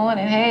every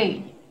morning,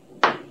 hey,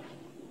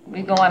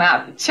 we're going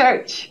out to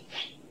church.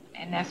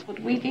 And that's what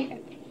we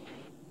did.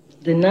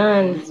 The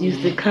nuns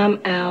used to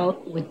come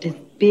out with this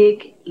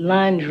big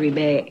laundry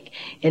bag.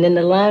 And in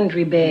the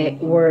laundry bag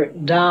were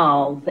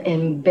dolls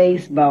and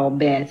baseball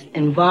bats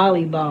and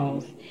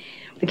volleyballs.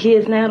 The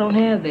kids now don't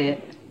have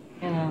that,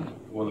 you know.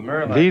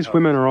 These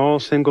women are all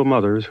single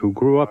mothers who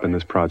grew up in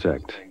this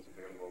project.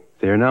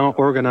 They are now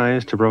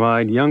organized to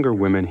provide younger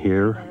women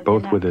here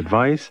both with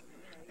advice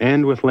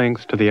and with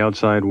links to the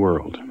outside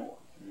world.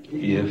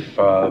 If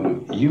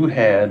you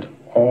had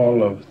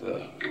all of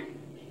the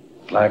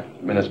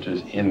black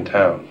ministers in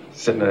town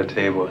sitting at a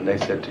table and they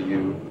said to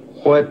you,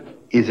 what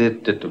is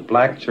it that the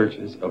black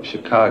churches of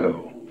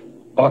Chicago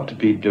ought to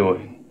be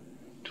doing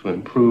to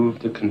improve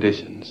the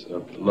conditions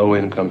of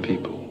low-income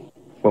people,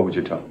 what would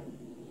you tell them?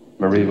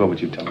 Marie, what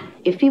would you tell them?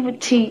 If he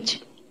would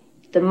teach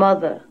the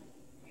mother,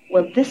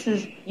 well,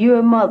 you're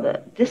a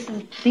mother.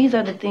 These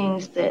are the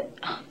things that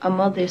a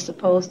mother is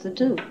supposed to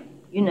do.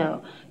 You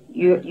know,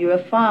 you're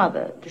a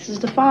father. This is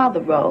the father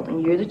role,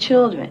 and you're the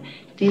children.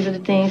 These are the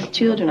things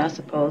children are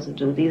supposed to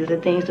do. These are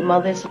the things the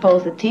mother is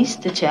supposed to teach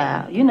the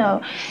child. You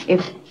know,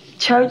 if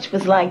church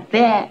was like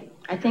that,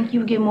 I think you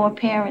would get more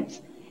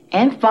parents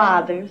and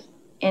fathers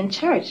in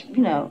church.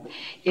 You know,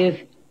 if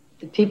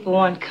the people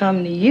want to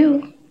come to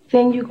you,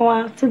 then you go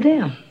out to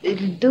them.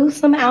 Do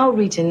some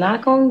outreach and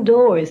knock on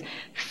doors.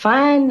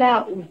 Find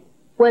out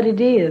what it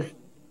is.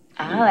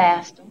 I'll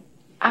ask them.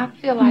 I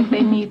feel like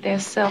they need their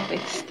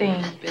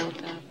self-esteem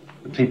built up.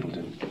 The people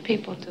do. The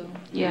people do,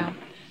 yeah.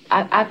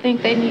 I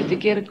think they need to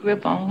get a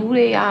grip on who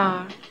they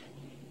are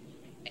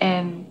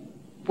and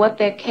what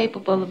they're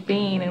capable of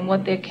being and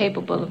what they're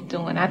capable of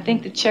doing. I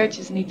think the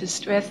churches need to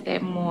stress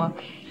that more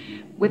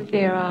with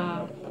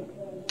their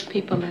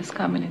people that's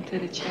coming into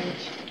the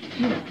church.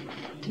 Yeah.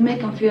 To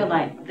make them feel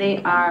like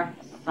they are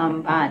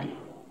somebody,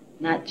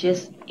 not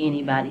just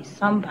anybody,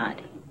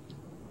 somebody.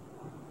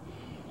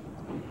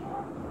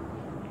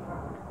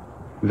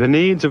 The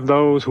needs of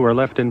those who are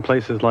left in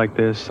places like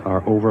this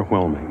are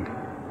overwhelming.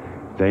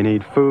 They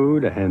need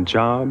food and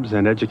jobs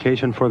and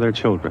education for their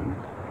children.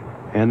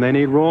 And they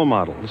need role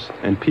models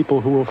and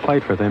people who will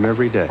fight for them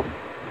every day.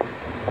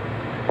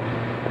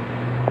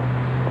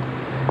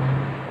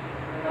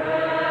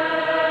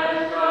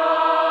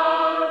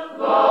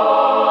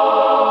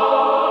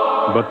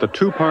 But the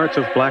two parts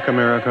of Black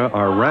America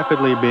are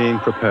rapidly being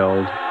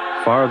propelled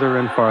farther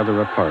and farther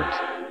apart.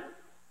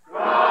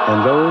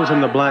 And those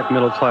in the black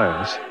middle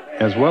class,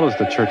 as well as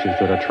the churches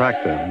that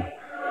attract them,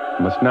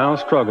 must now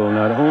struggle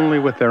not only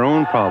with their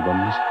own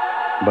problems,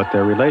 but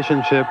their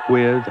relationship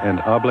with and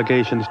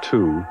obligations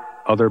to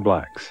other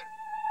blacks.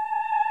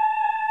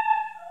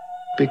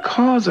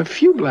 Because a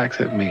few blacks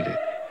have made it,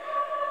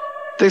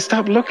 they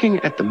stop looking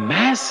at the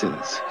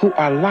masses who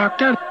are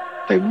locked out.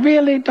 They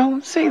really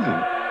don't see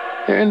them.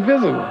 They're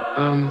invisible.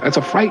 That's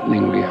a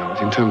frightening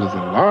reality in terms of the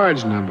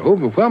large number,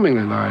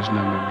 overwhelmingly large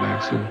number of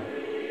blacks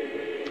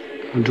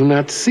who do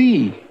not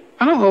see.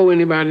 I don't owe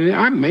anybody.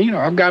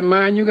 I've got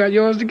mine, you got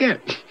yours to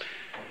get.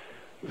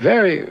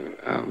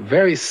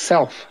 Very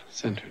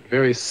self-centered,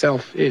 very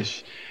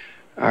selfish.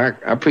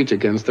 I preach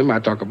against them. I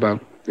talk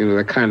about,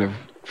 that kind of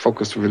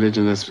focused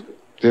religion that's,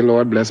 dear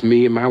Lord, bless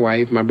me and my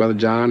wife, my brother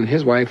John, and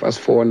his wife, us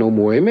four, no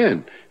more,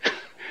 amen.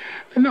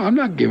 No, I'm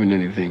not giving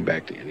anything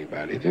back to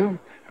anybody.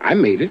 I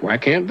made it. Why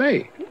can't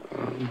they?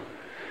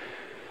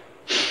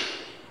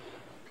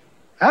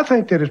 I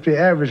think that if the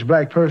average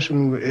black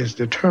person is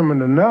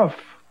determined enough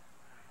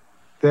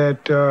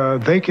that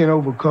they can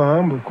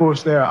overcome, of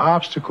course, there are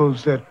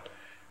obstacles that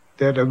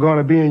are going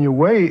to be in your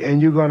way,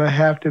 and you're going to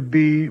have to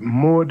be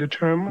more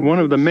determined. One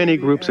of the many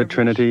groups at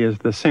Trinity is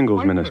the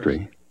singles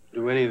ministry.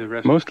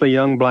 Mostly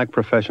young black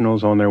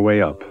professionals on their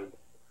way up.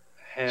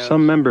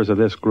 Some members of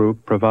this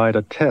group provide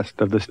a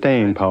test of the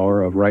staying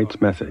power of Wright's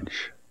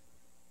message.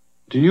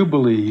 Do you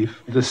believe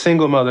the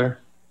single mother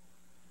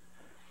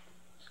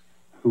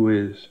who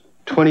is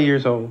 20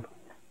 years old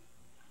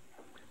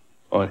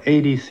on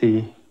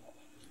ADC,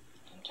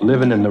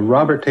 living in the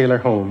Robert Taylor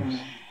homes,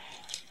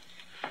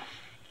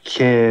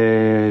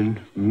 can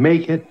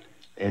make it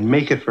and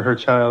make it for her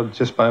child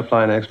just by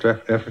applying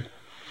extra effort?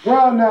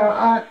 Well,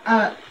 now,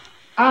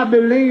 I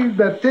believe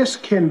that this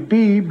can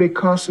be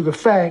because of the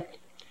fact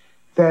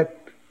that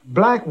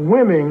black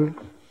women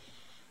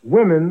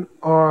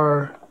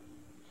are,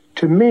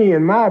 to me,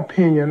 in my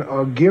opinion,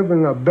 are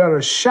given a better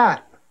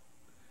shot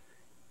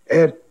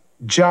at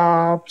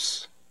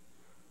jobs,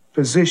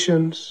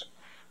 positions,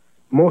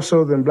 more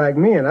so than black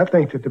men. I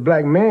think that the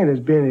black man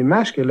is being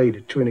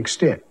emasculated to an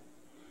extent.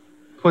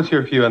 What's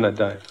your view on that,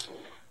 Diane?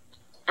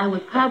 I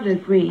would probably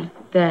agree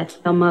that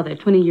a mother,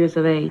 20 years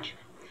of age,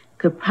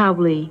 could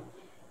probably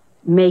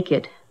make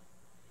it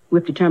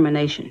with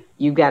determination.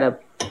 You got to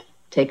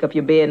take up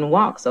your bed and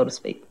walk, so to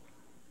speak.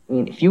 I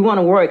mean, if you want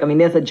to work,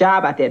 there's a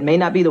job out there. It may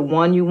not be the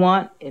one you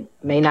want. It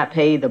may not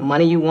pay the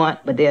money you want,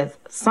 but there's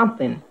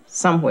something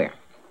somewhere.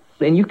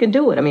 And you can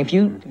do it. If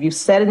you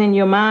set it in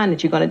your mind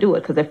that you're going to do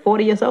it, because at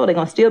 40 years old, they're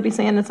going to still be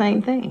saying the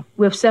same thing.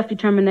 With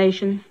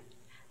self-determination,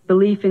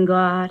 belief in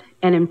God,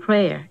 and in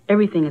prayer,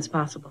 everything is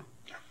possible.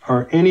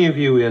 Are any of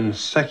you in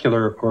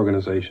secular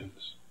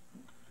organizations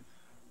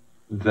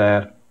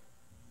that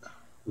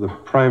the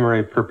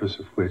primary purpose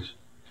of which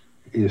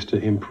is to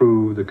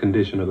improve the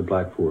condition of the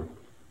black poor?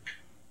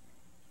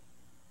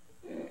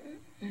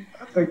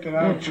 I think that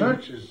our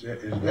church is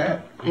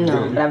that.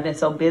 No, but I've been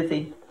so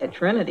busy at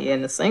Trinity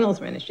and the singles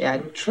ministry.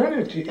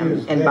 Trinity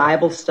is and that.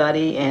 Bible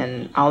study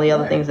and all the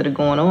other things that are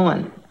going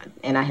on.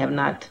 And I have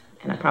not,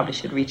 and I probably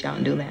should reach out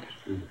and do that.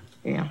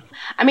 Yeah.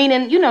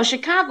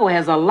 Chicago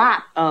has a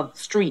lot of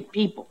street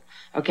people,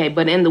 okay?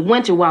 But in the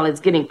winter, while it's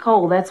getting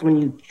cold, that's when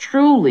you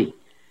truly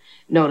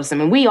notice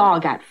them. And we all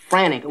got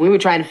frantic. We were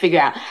trying to figure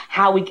out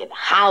how we could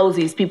house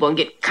these people and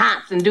get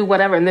cots and do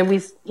whatever. And then we,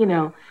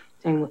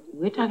 saying,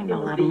 we're talking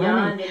about a lot of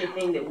money. Beyond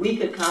anything that we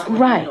could accomplish,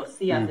 right.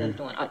 See ourselves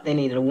doing. They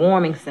needed a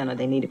warming center.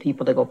 They needed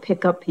people to go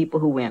pick up people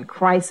who were in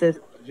crisis.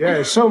 Yeah,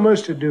 there's so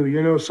much to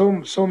do.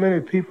 So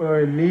many people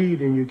are in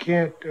need, and you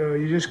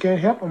just can't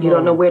help them. You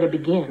don't know where to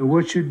begin. And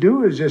what you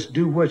do is just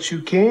do what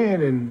you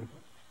can and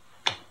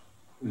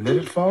let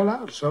it fall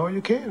out. That's all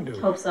you can do.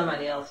 Hope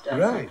somebody else does.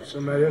 Right, something.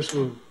 somebody else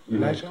will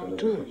latch on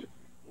to it.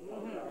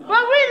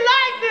 But we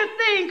like this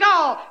thing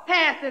called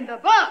passing the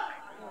buck.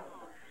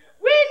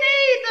 We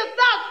need to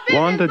stop.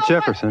 Wanda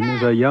Jefferson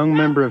is a young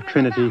member of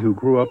Trinity who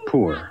grew up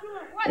poor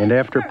and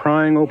after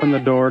prying open the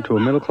door to a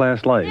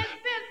middle-class life,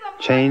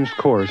 changed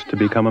course to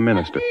become a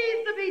minister.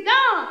 Needs to be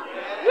done.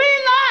 We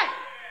like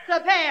to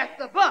pass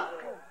the buck.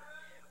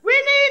 We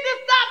need to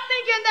stop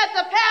thinking that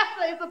the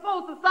pastor is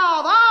supposed to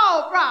solve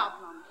all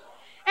problems.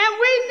 And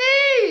we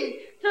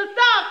need to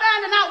start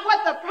finding out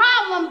what the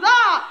problems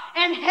are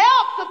and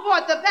help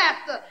support the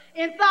pastor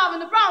in solving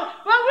the problem.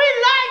 But we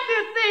like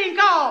this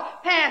thing called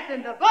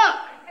passing the buck.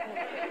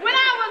 When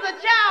I was a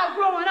child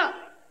growing up,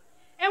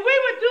 and we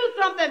would do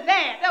something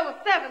bad, there were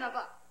 7 of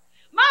us.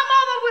 My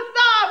mother would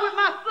start with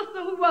my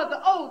sister, who was the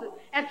oldest,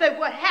 and say,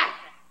 what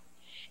happened?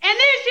 And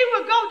then she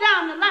would go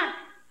down the line.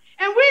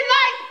 And we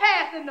liked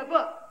passing the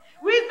buck.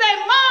 We'd say,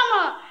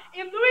 Mama,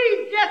 if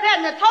Louise just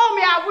hadn't have told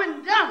me, I wouldn't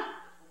have done it.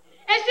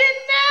 And she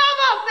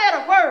never said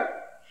a word.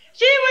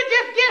 She would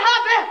just get her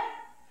best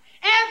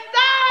and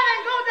start and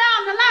go down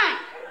the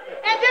line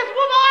and just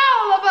whoop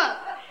all of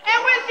us. And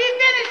when she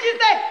finished,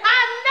 she'd say,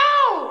 I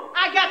know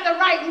I got the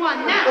right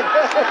one now.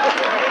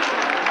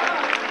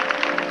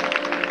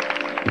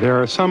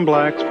 There are some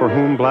blacks for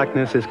whom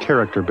blackness is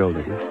character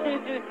building.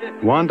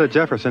 Wanda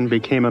Jefferson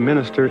became a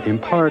minister in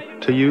part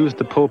to use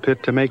the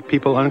pulpit to make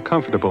people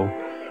uncomfortable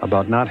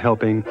about not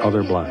helping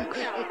other blacks.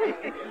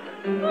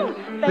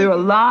 There are a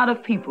lot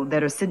of people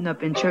that are sitting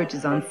up in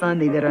churches on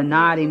Sunday that are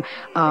nodding,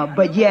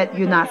 but yet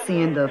you're not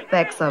seeing the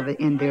effects of it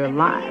in their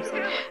lives.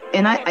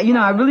 And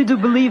I really do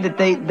believe that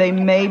they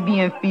may be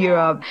in fear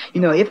of,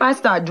 if I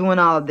start doing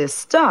all of this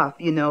stuff,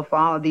 for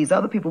all of these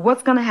other people,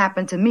 what's going to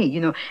happen to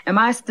me? Am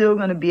I still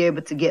going to be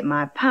able to get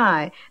my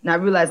pie?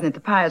 Not realizing that the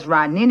pie is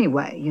rotten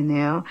anyway,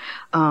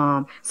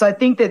 So I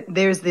think that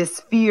there's this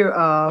fear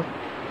of,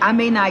 I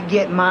may not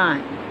get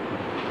mine.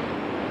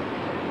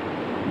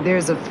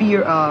 There's a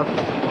fear of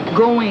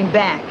going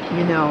back,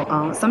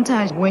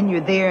 Sometimes when you're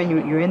there and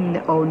you're in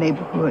the old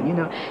neighborhood,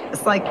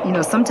 it's like,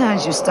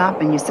 sometimes you stop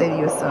and you say to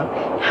yourself,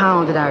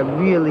 how did I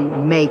really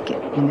make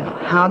it?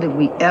 How did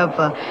we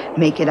ever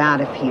make it out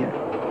of here?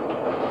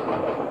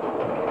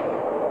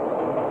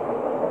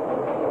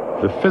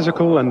 The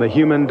physical and the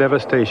human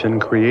devastation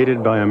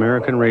created by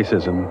American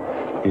racism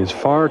is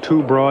far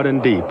too broad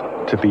and deep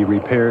to be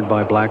repaired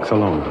by blacks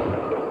alone.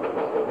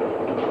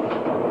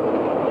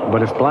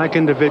 But if black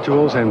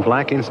individuals and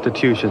black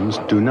institutions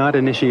do not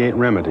initiate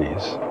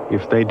remedies,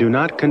 if they do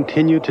not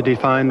continue to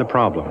define the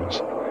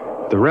problems,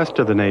 the rest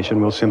of the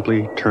nation will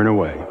simply turn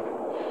away.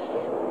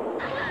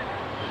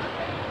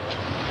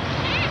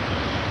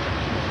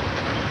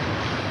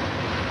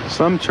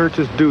 Some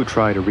churches do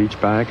try to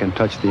reach back and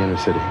touch the inner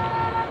city.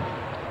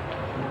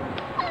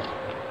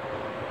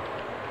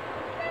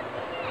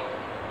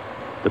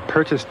 The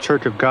Purchased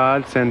Church of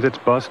God sends its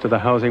bus to the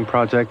housing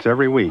projects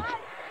every week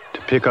to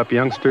pick up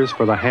youngsters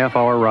for the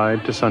half-hour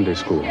ride to Sunday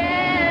school.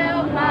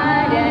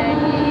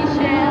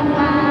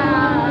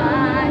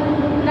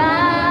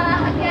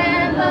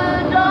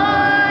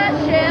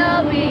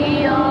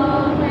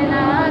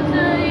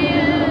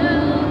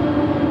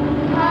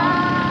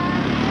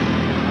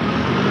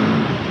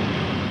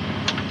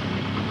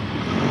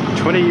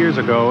 "20 years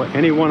ago,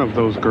 any one of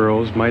those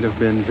girls might have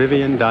been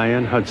Vivian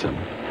Diane Hudson,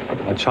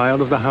 a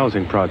child of the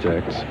housing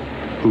projects,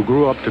 who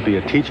grew up to be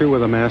a teacher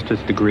with a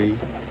master's degree,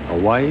 a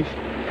wife,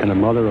 and a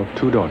mother of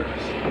 2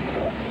 daughters.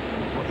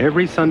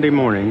 Every Sunday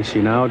morning,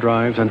 she now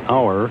drives an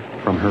hour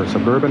from her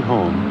suburban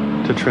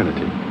home to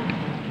Trinity.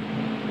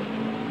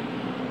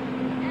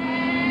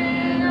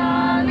 And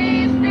all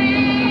these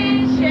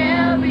things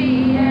shall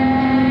be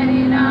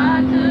added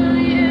unto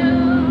you.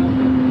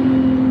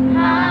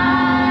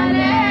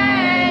 Hallelujah,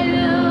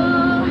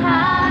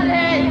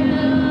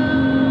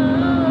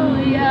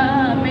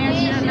 hallelujah.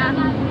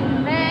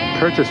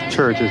 Purchased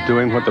Church is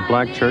doing what the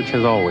black church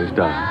has always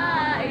done.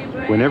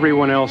 When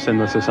everyone else in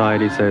the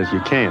society says you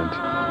can't,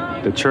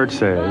 the church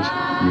says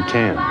you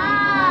can.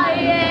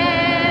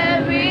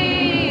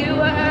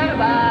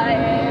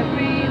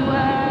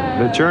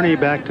 The journey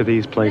back to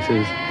these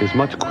places is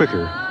much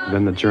quicker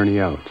than the journey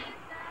out.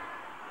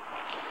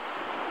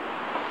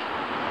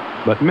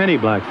 But many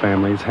black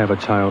families have a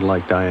child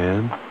like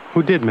Diane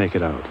who did make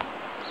it out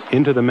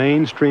into the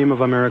mainstream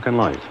of American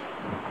life.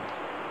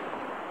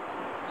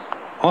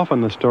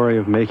 Often the story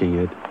of making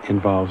it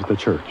involves the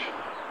church.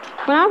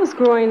 When I was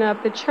growing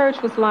up, the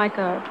church was like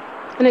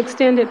an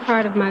extended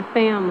part of my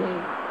family.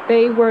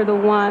 They were the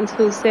ones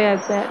who said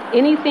that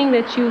anything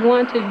that you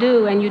want to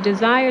do and you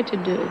desire to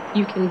do,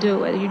 you can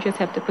do it. You just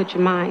have to put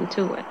your mind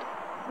to it.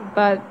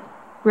 But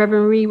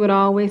Reverend Reed would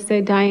always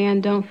say,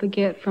 Diane, don't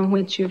forget from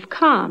whence you've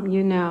come,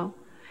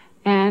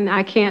 And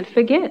I can't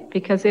forget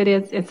because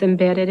it's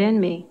embedded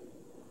in me.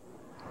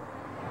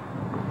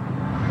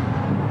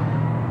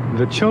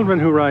 The children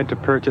who ride to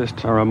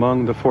Purchased are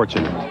among the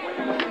fortunate,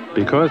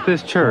 because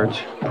this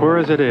church, poor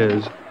as it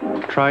is,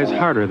 tries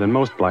harder than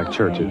most black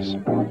churches.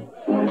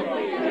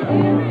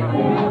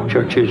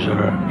 Churches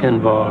are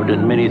involved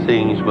in many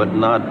things, but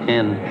not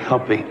in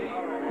helping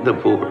the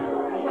poor.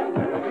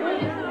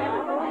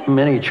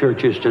 Many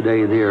churches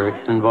today, they're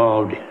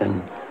involved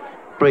in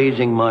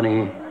raising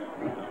money,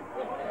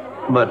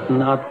 but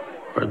not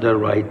for the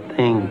right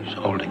things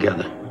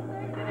altogether.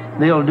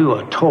 they'll do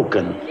a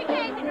token,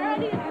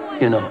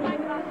 you know,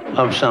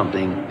 of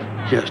something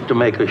just to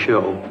make a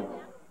show.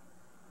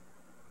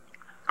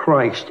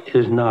 Christ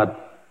is not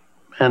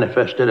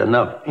manifested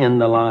enough in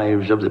the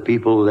lives of the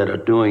people that are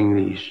doing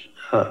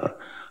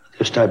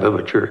this type of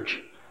a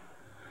church.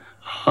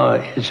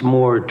 It's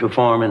more to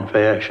form and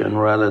fashion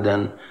rather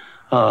than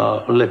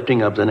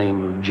lifting up the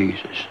name of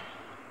Jesus.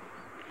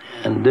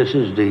 And this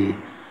is the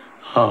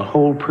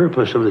whole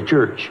purpose of the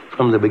church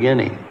from the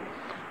beginning.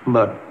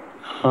 But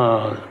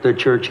the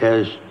church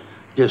has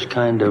just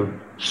kind of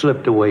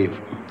slipped away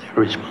from their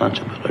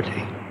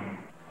responsibility.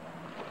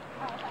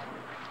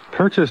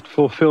 Purchased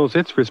fulfills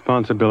its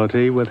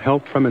responsibility with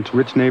help from its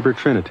rich neighbor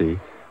Trinity,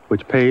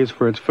 which pays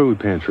for its food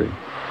pantry.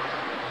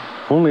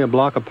 Only a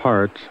block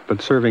apart,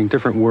 but serving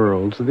different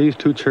worlds, these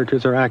two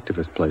churches are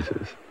activist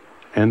places,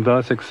 and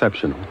thus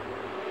exceptional.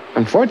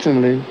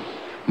 Unfortunately,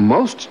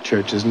 most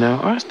churches now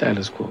are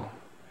status quo.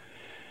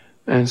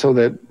 And so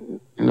that,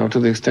 you know, to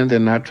the extent they're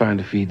not trying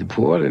to feed the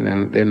poor,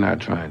 and they're not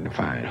trying to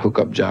find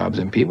hookup jobs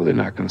and people, they're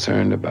not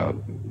concerned about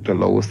the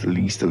lowest, the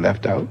least, the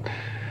left out.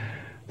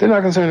 They're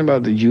not concerned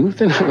about the youth.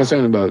 They're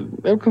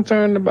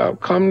concerned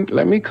about,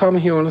 let me come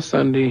here on a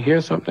Sunday,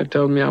 hear something that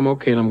tells me I'm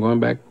okay, and I'm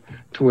going back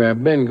to where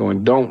I've been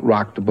going. Don't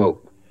rock the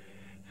boat.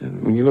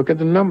 And when you look at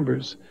the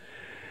numbers,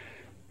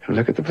 and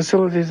look at the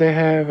facilities they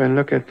have, and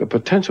look at the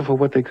potential for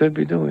what they could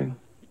be doing,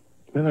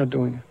 they're not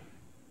doing it.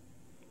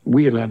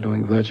 We are not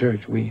doing the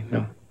church.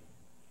 No.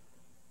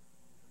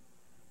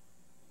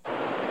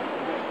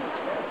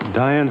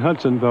 Diane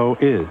Hudson, though,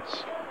 is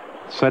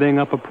setting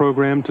up a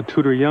program to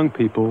tutor young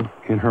people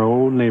in her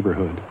old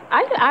neighborhood.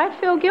 I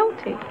feel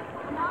guilty.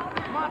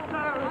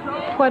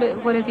 What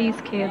are these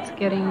kids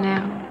getting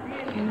now?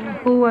 You know,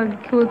 who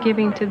are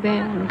giving to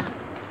them?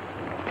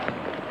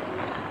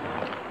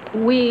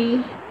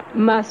 We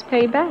must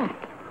pay back.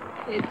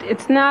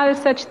 It's not a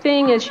such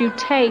thing as you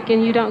take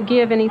and you don't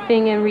give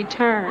anything in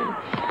return.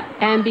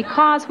 And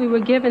because we were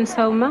given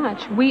so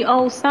much, we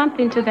owe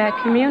something to that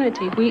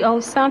community. We owe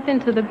something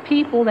to the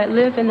people that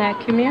live in that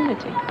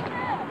community.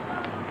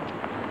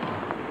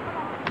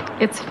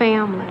 It's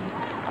family.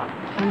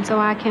 And so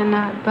I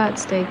cannot but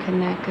stay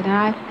connected.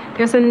 And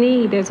there's a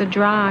need, there's a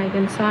drive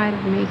inside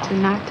of me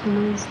not to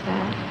lose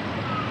that.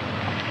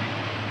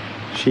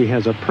 She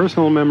has a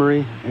personal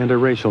memory and a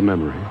racial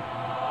memory.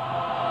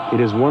 It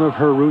is one of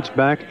her roots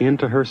back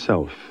into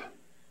herself.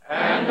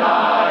 And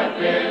I've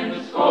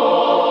been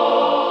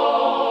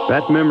scorned.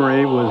 That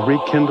memory was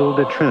rekindled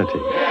at Trinity.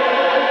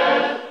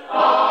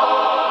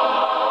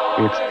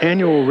 Its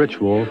annual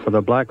ritual for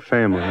the black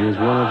family is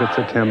one of its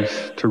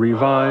attempts to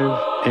revive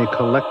a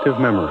collective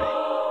memory,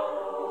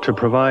 to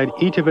provide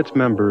each of its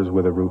members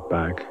with a root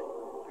back,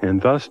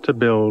 and thus to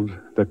build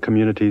the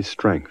community's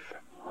strength.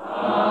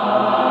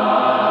 I've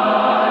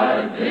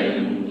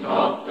been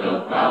talked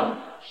about,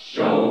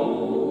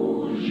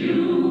 shows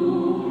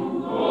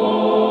you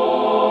born.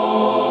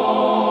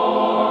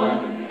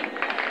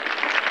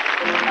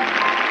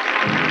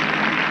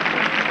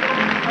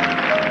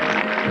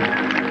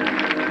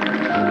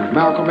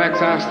 Malcolm X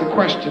asked the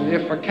question,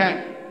 if a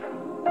cat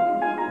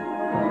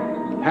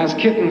has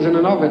kittens in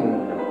an oven,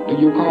 do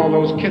you call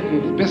those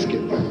kittens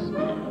biscuits?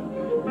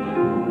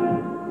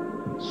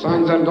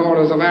 Sons and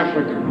daughters of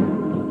Africa,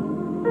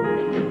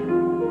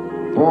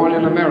 born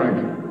in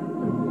America,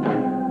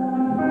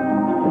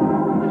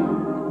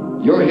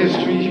 your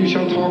histories you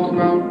shall talk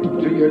about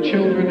to your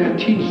children and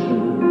teach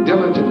them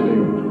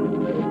diligently.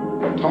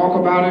 Talk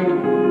about it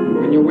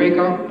when you wake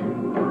up.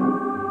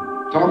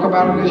 Talk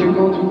about it as you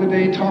go through the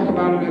day. Talk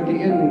about it at the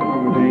end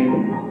of the day.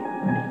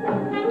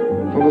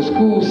 For the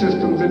school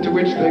systems into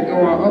which they go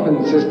are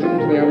oven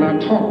systems. They are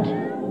not taught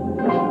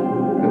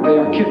that they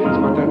are kittens,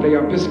 but that they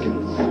are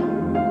biscuits.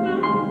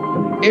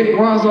 It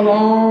was a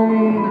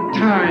long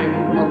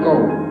time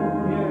ago.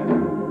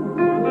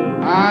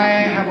 I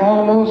have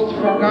almost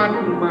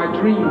forgotten my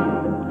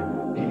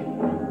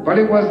dream, but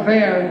it was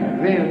there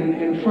then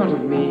in front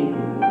of me,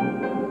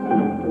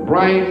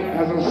 bright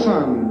as a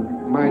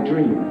sun, my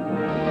dream.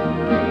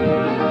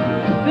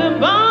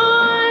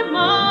 Goodbye,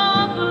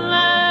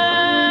 motherland.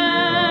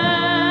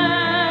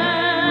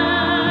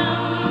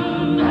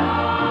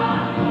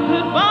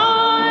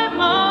 Goodbye,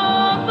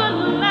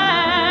 motherland.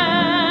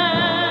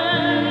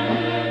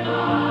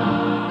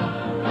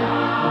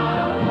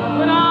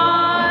 When I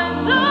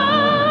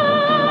die,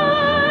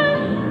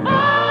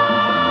 I'll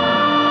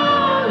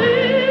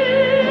live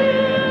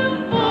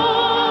for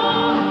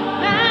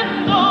that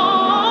dawn.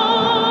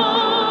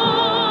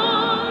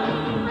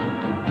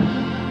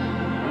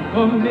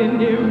 For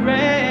many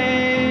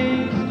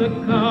rays to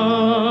come.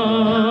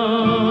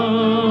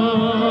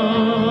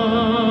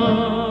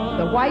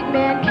 The white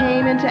man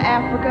came into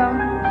Africa,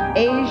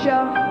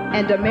 Asia,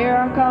 and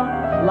America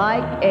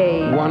like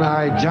a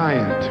one-eyed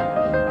giant,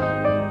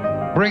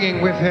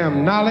 bringing with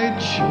him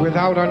knowledge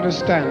without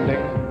understanding,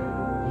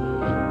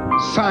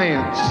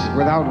 science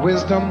without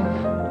wisdom,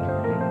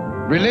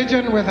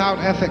 religion without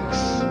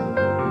ethics,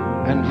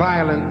 and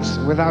violence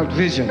without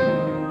vision.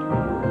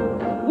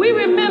 We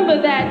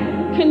remember that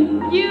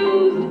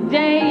confused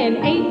day in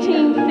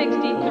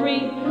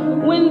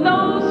 1863 when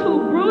those who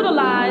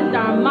brutalized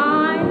our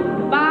minds,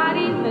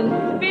 bodies, and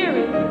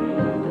spirits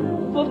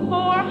for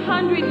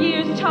 400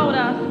 years told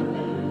us,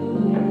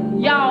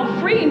 y'all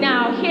free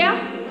now here.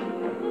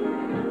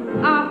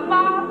 Our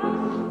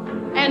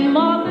fathers and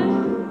mothers,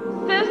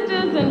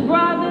 sisters and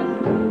brothers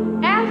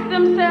asked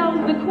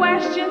themselves the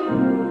question,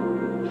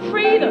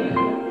 freedom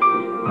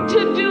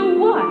to do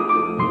what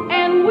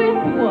and with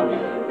what?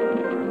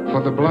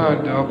 For the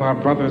blood of our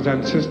brothers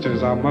and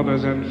sisters, our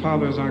mothers and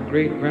fathers, our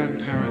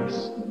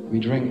great-grandparents, we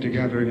drink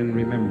together in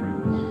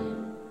remembrance.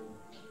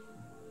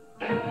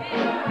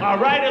 Our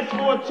writers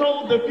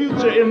foretold the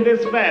future in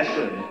this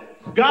fashion.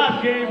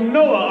 God gave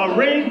Noah a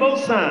rainbow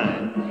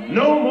sign.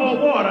 No more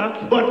water,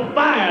 but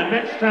fire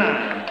next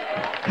time.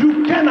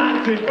 You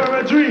cannot defer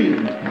a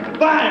dream.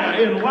 Fire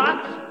in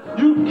what?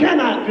 You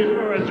cannot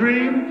defer a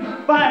dream.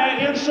 Fire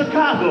in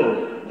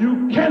Chicago.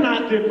 You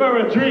cannot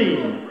defer a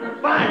dream.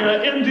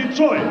 Fire in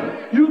Detroit.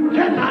 You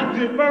cannot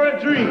defer a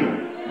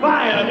dream.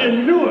 Fire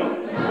in Newark.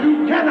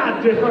 You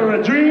cannot defer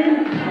a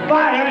dream.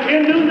 Fire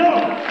in New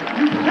York.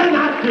 You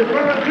cannot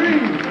defer a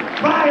dream.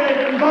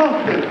 Fire in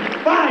Boston.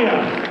 Fire,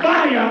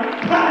 fire,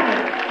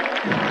 fire.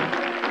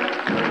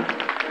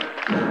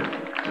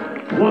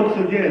 Once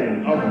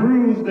again, a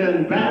bruised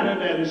and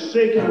battered and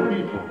shaken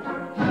people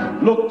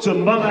looked to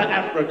Mother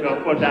Africa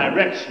for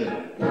direction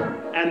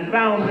and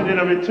found it in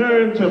a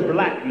return to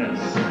blackness.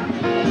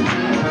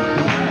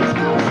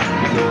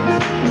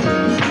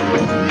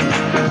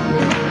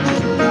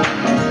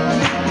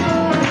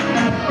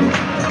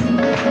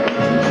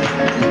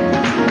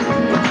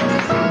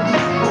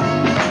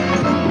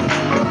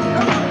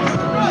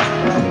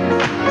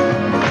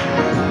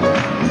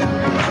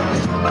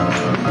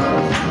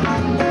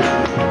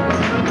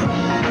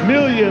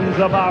 Millions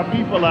of our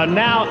people are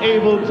now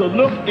able to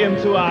look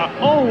into our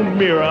own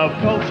mirror of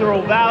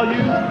cultural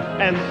values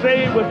and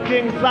say with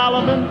King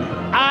Solomon,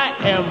 I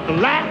am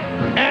black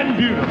and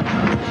beautiful.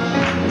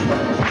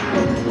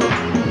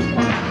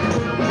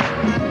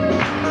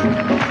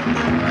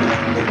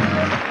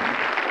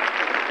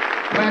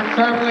 Black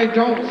family,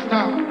 don't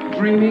stop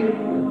dreaming.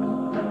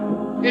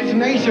 It's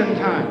nation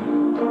time.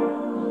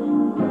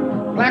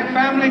 Black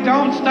family,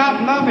 don't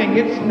stop loving.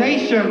 It's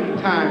nation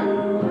time.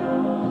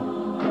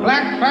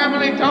 Black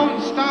family,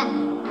 don't stop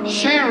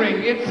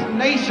sharing. It's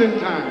nation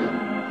time.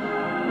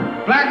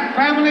 Black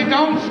family,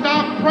 don't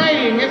stop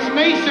praying. It's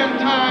nation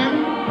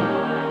time.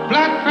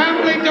 Black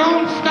family,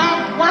 don't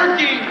stop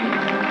working.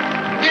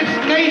 It's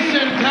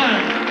nation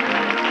time.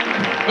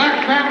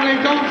 Black family,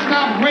 don't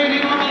stop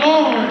waiting on the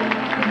Lord.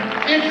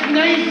 It's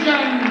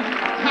nation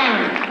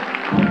time.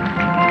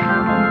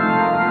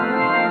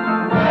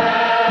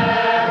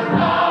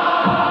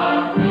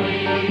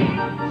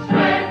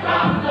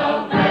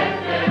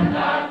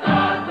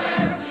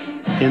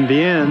 In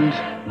the end,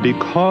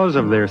 because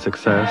of their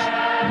success,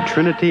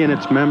 Trinity and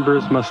its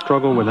members must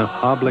struggle with an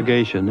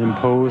obligation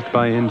imposed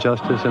by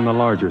injustice in the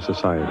larger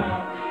society.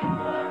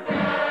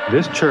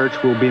 This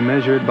church will be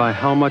measured by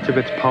how much of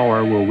its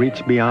power will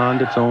reach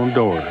beyond its own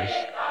doors,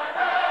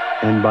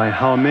 and by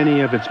how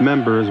many of its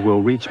members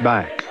will reach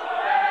back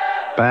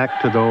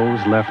to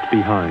those left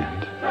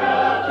behind.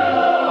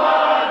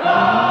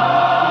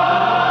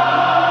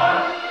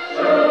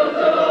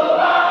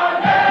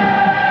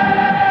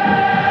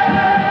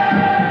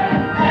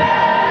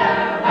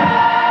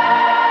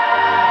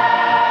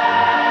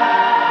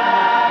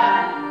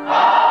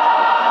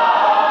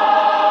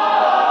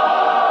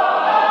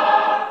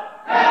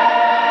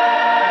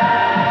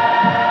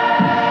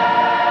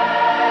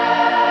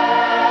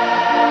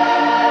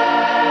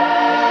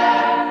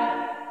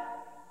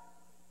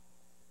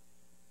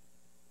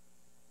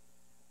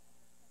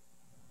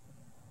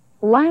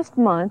 Last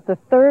month, the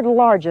third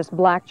largest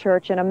black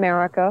church in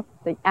America,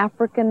 the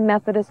African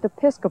Methodist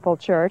Episcopal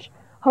Church,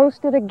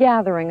 hosted a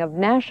gathering of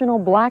national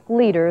black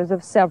leaders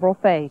of several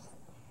faiths.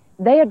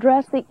 They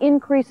addressed the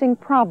increasing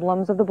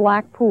problems of the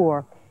black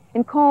poor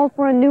and called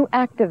for a new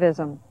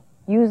activism,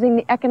 using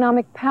the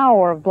economic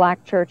power of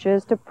black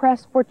churches to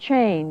press for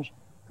change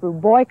through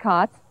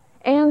boycotts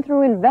and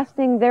through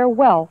investing their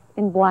wealth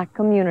in black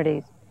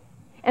communities.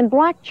 And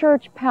black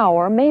church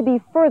power may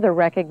be further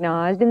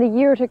recognized in the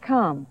year to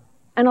come,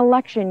 an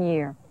election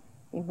year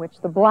in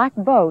which the black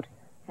vote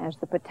has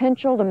the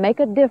potential to make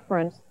a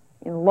difference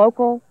in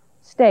local,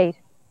 state,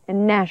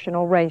 and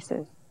national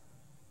races.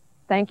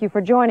 Thank you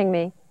for joining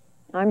me.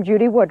 I'm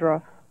Judy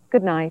Woodruff.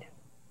 Good night.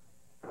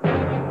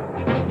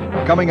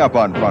 Coming up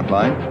on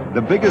Frontline,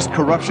 the biggest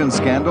corruption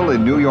scandal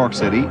in New York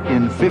City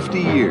in 50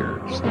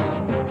 years.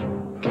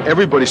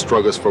 Everybody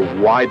struggles for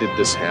why did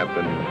this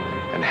happen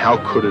and how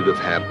could it have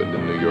happened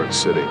in New York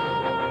City.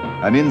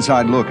 An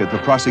inside look at the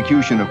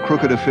prosecution of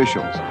crooked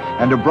officials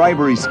and a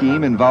bribery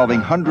scheme involving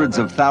hundreds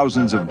of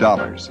thousands of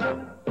dollars.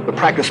 The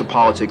practice of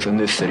politics in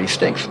this city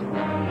stinks.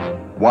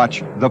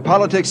 Watch The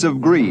Politics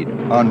of Greed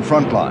on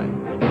Frontline.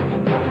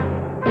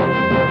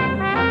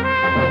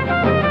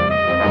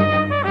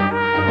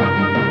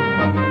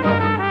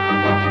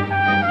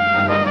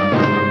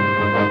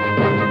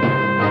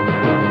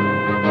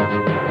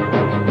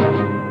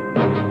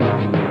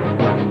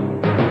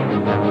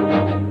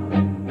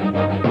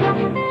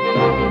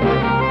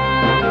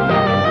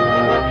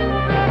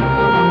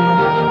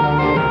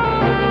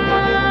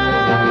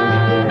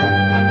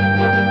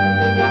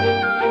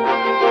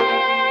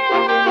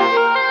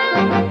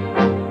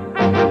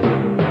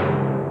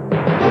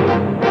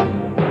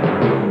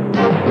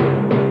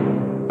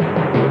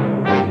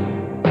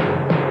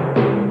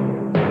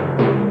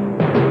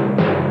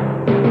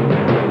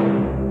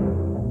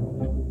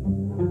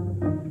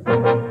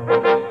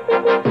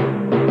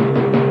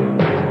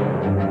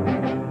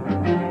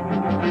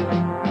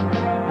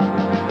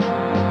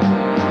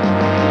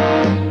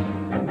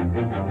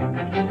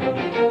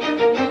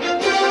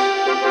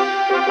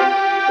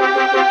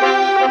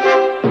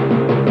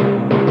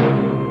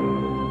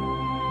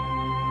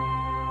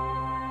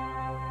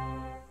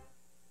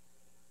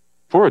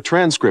 For a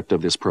transcript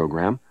of this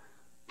program,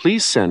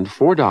 please send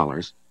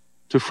 $4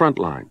 to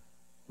Frontline,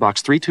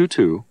 Box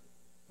 322,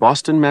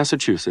 Boston,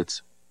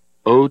 Massachusetts,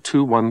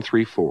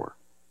 02134.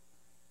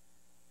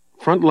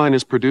 Frontline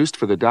is produced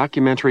for the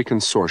Documentary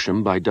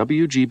Consortium by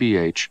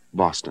WGBH,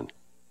 Boston,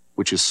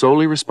 which is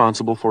solely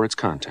responsible for its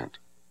content.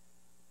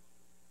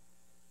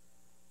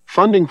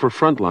 Funding for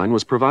Frontline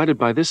was provided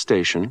by this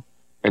station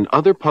and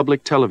other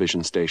public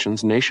television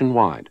stations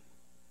nationwide,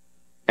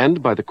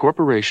 and by the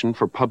Corporation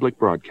for Public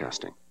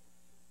Broadcasting.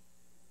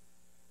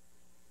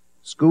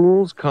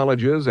 Schools,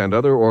 colleges, and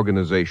other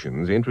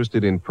organizations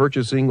interested in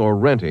purchasing or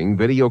renting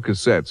video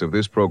cassettes of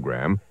this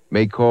program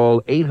may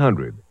call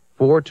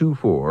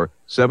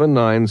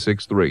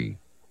 800-424-7963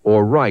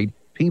 or write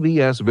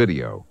PBS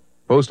Video,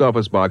 Post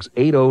Office Box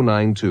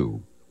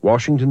 8092,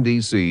 Washington,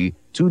 D.C.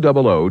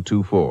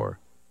 20024.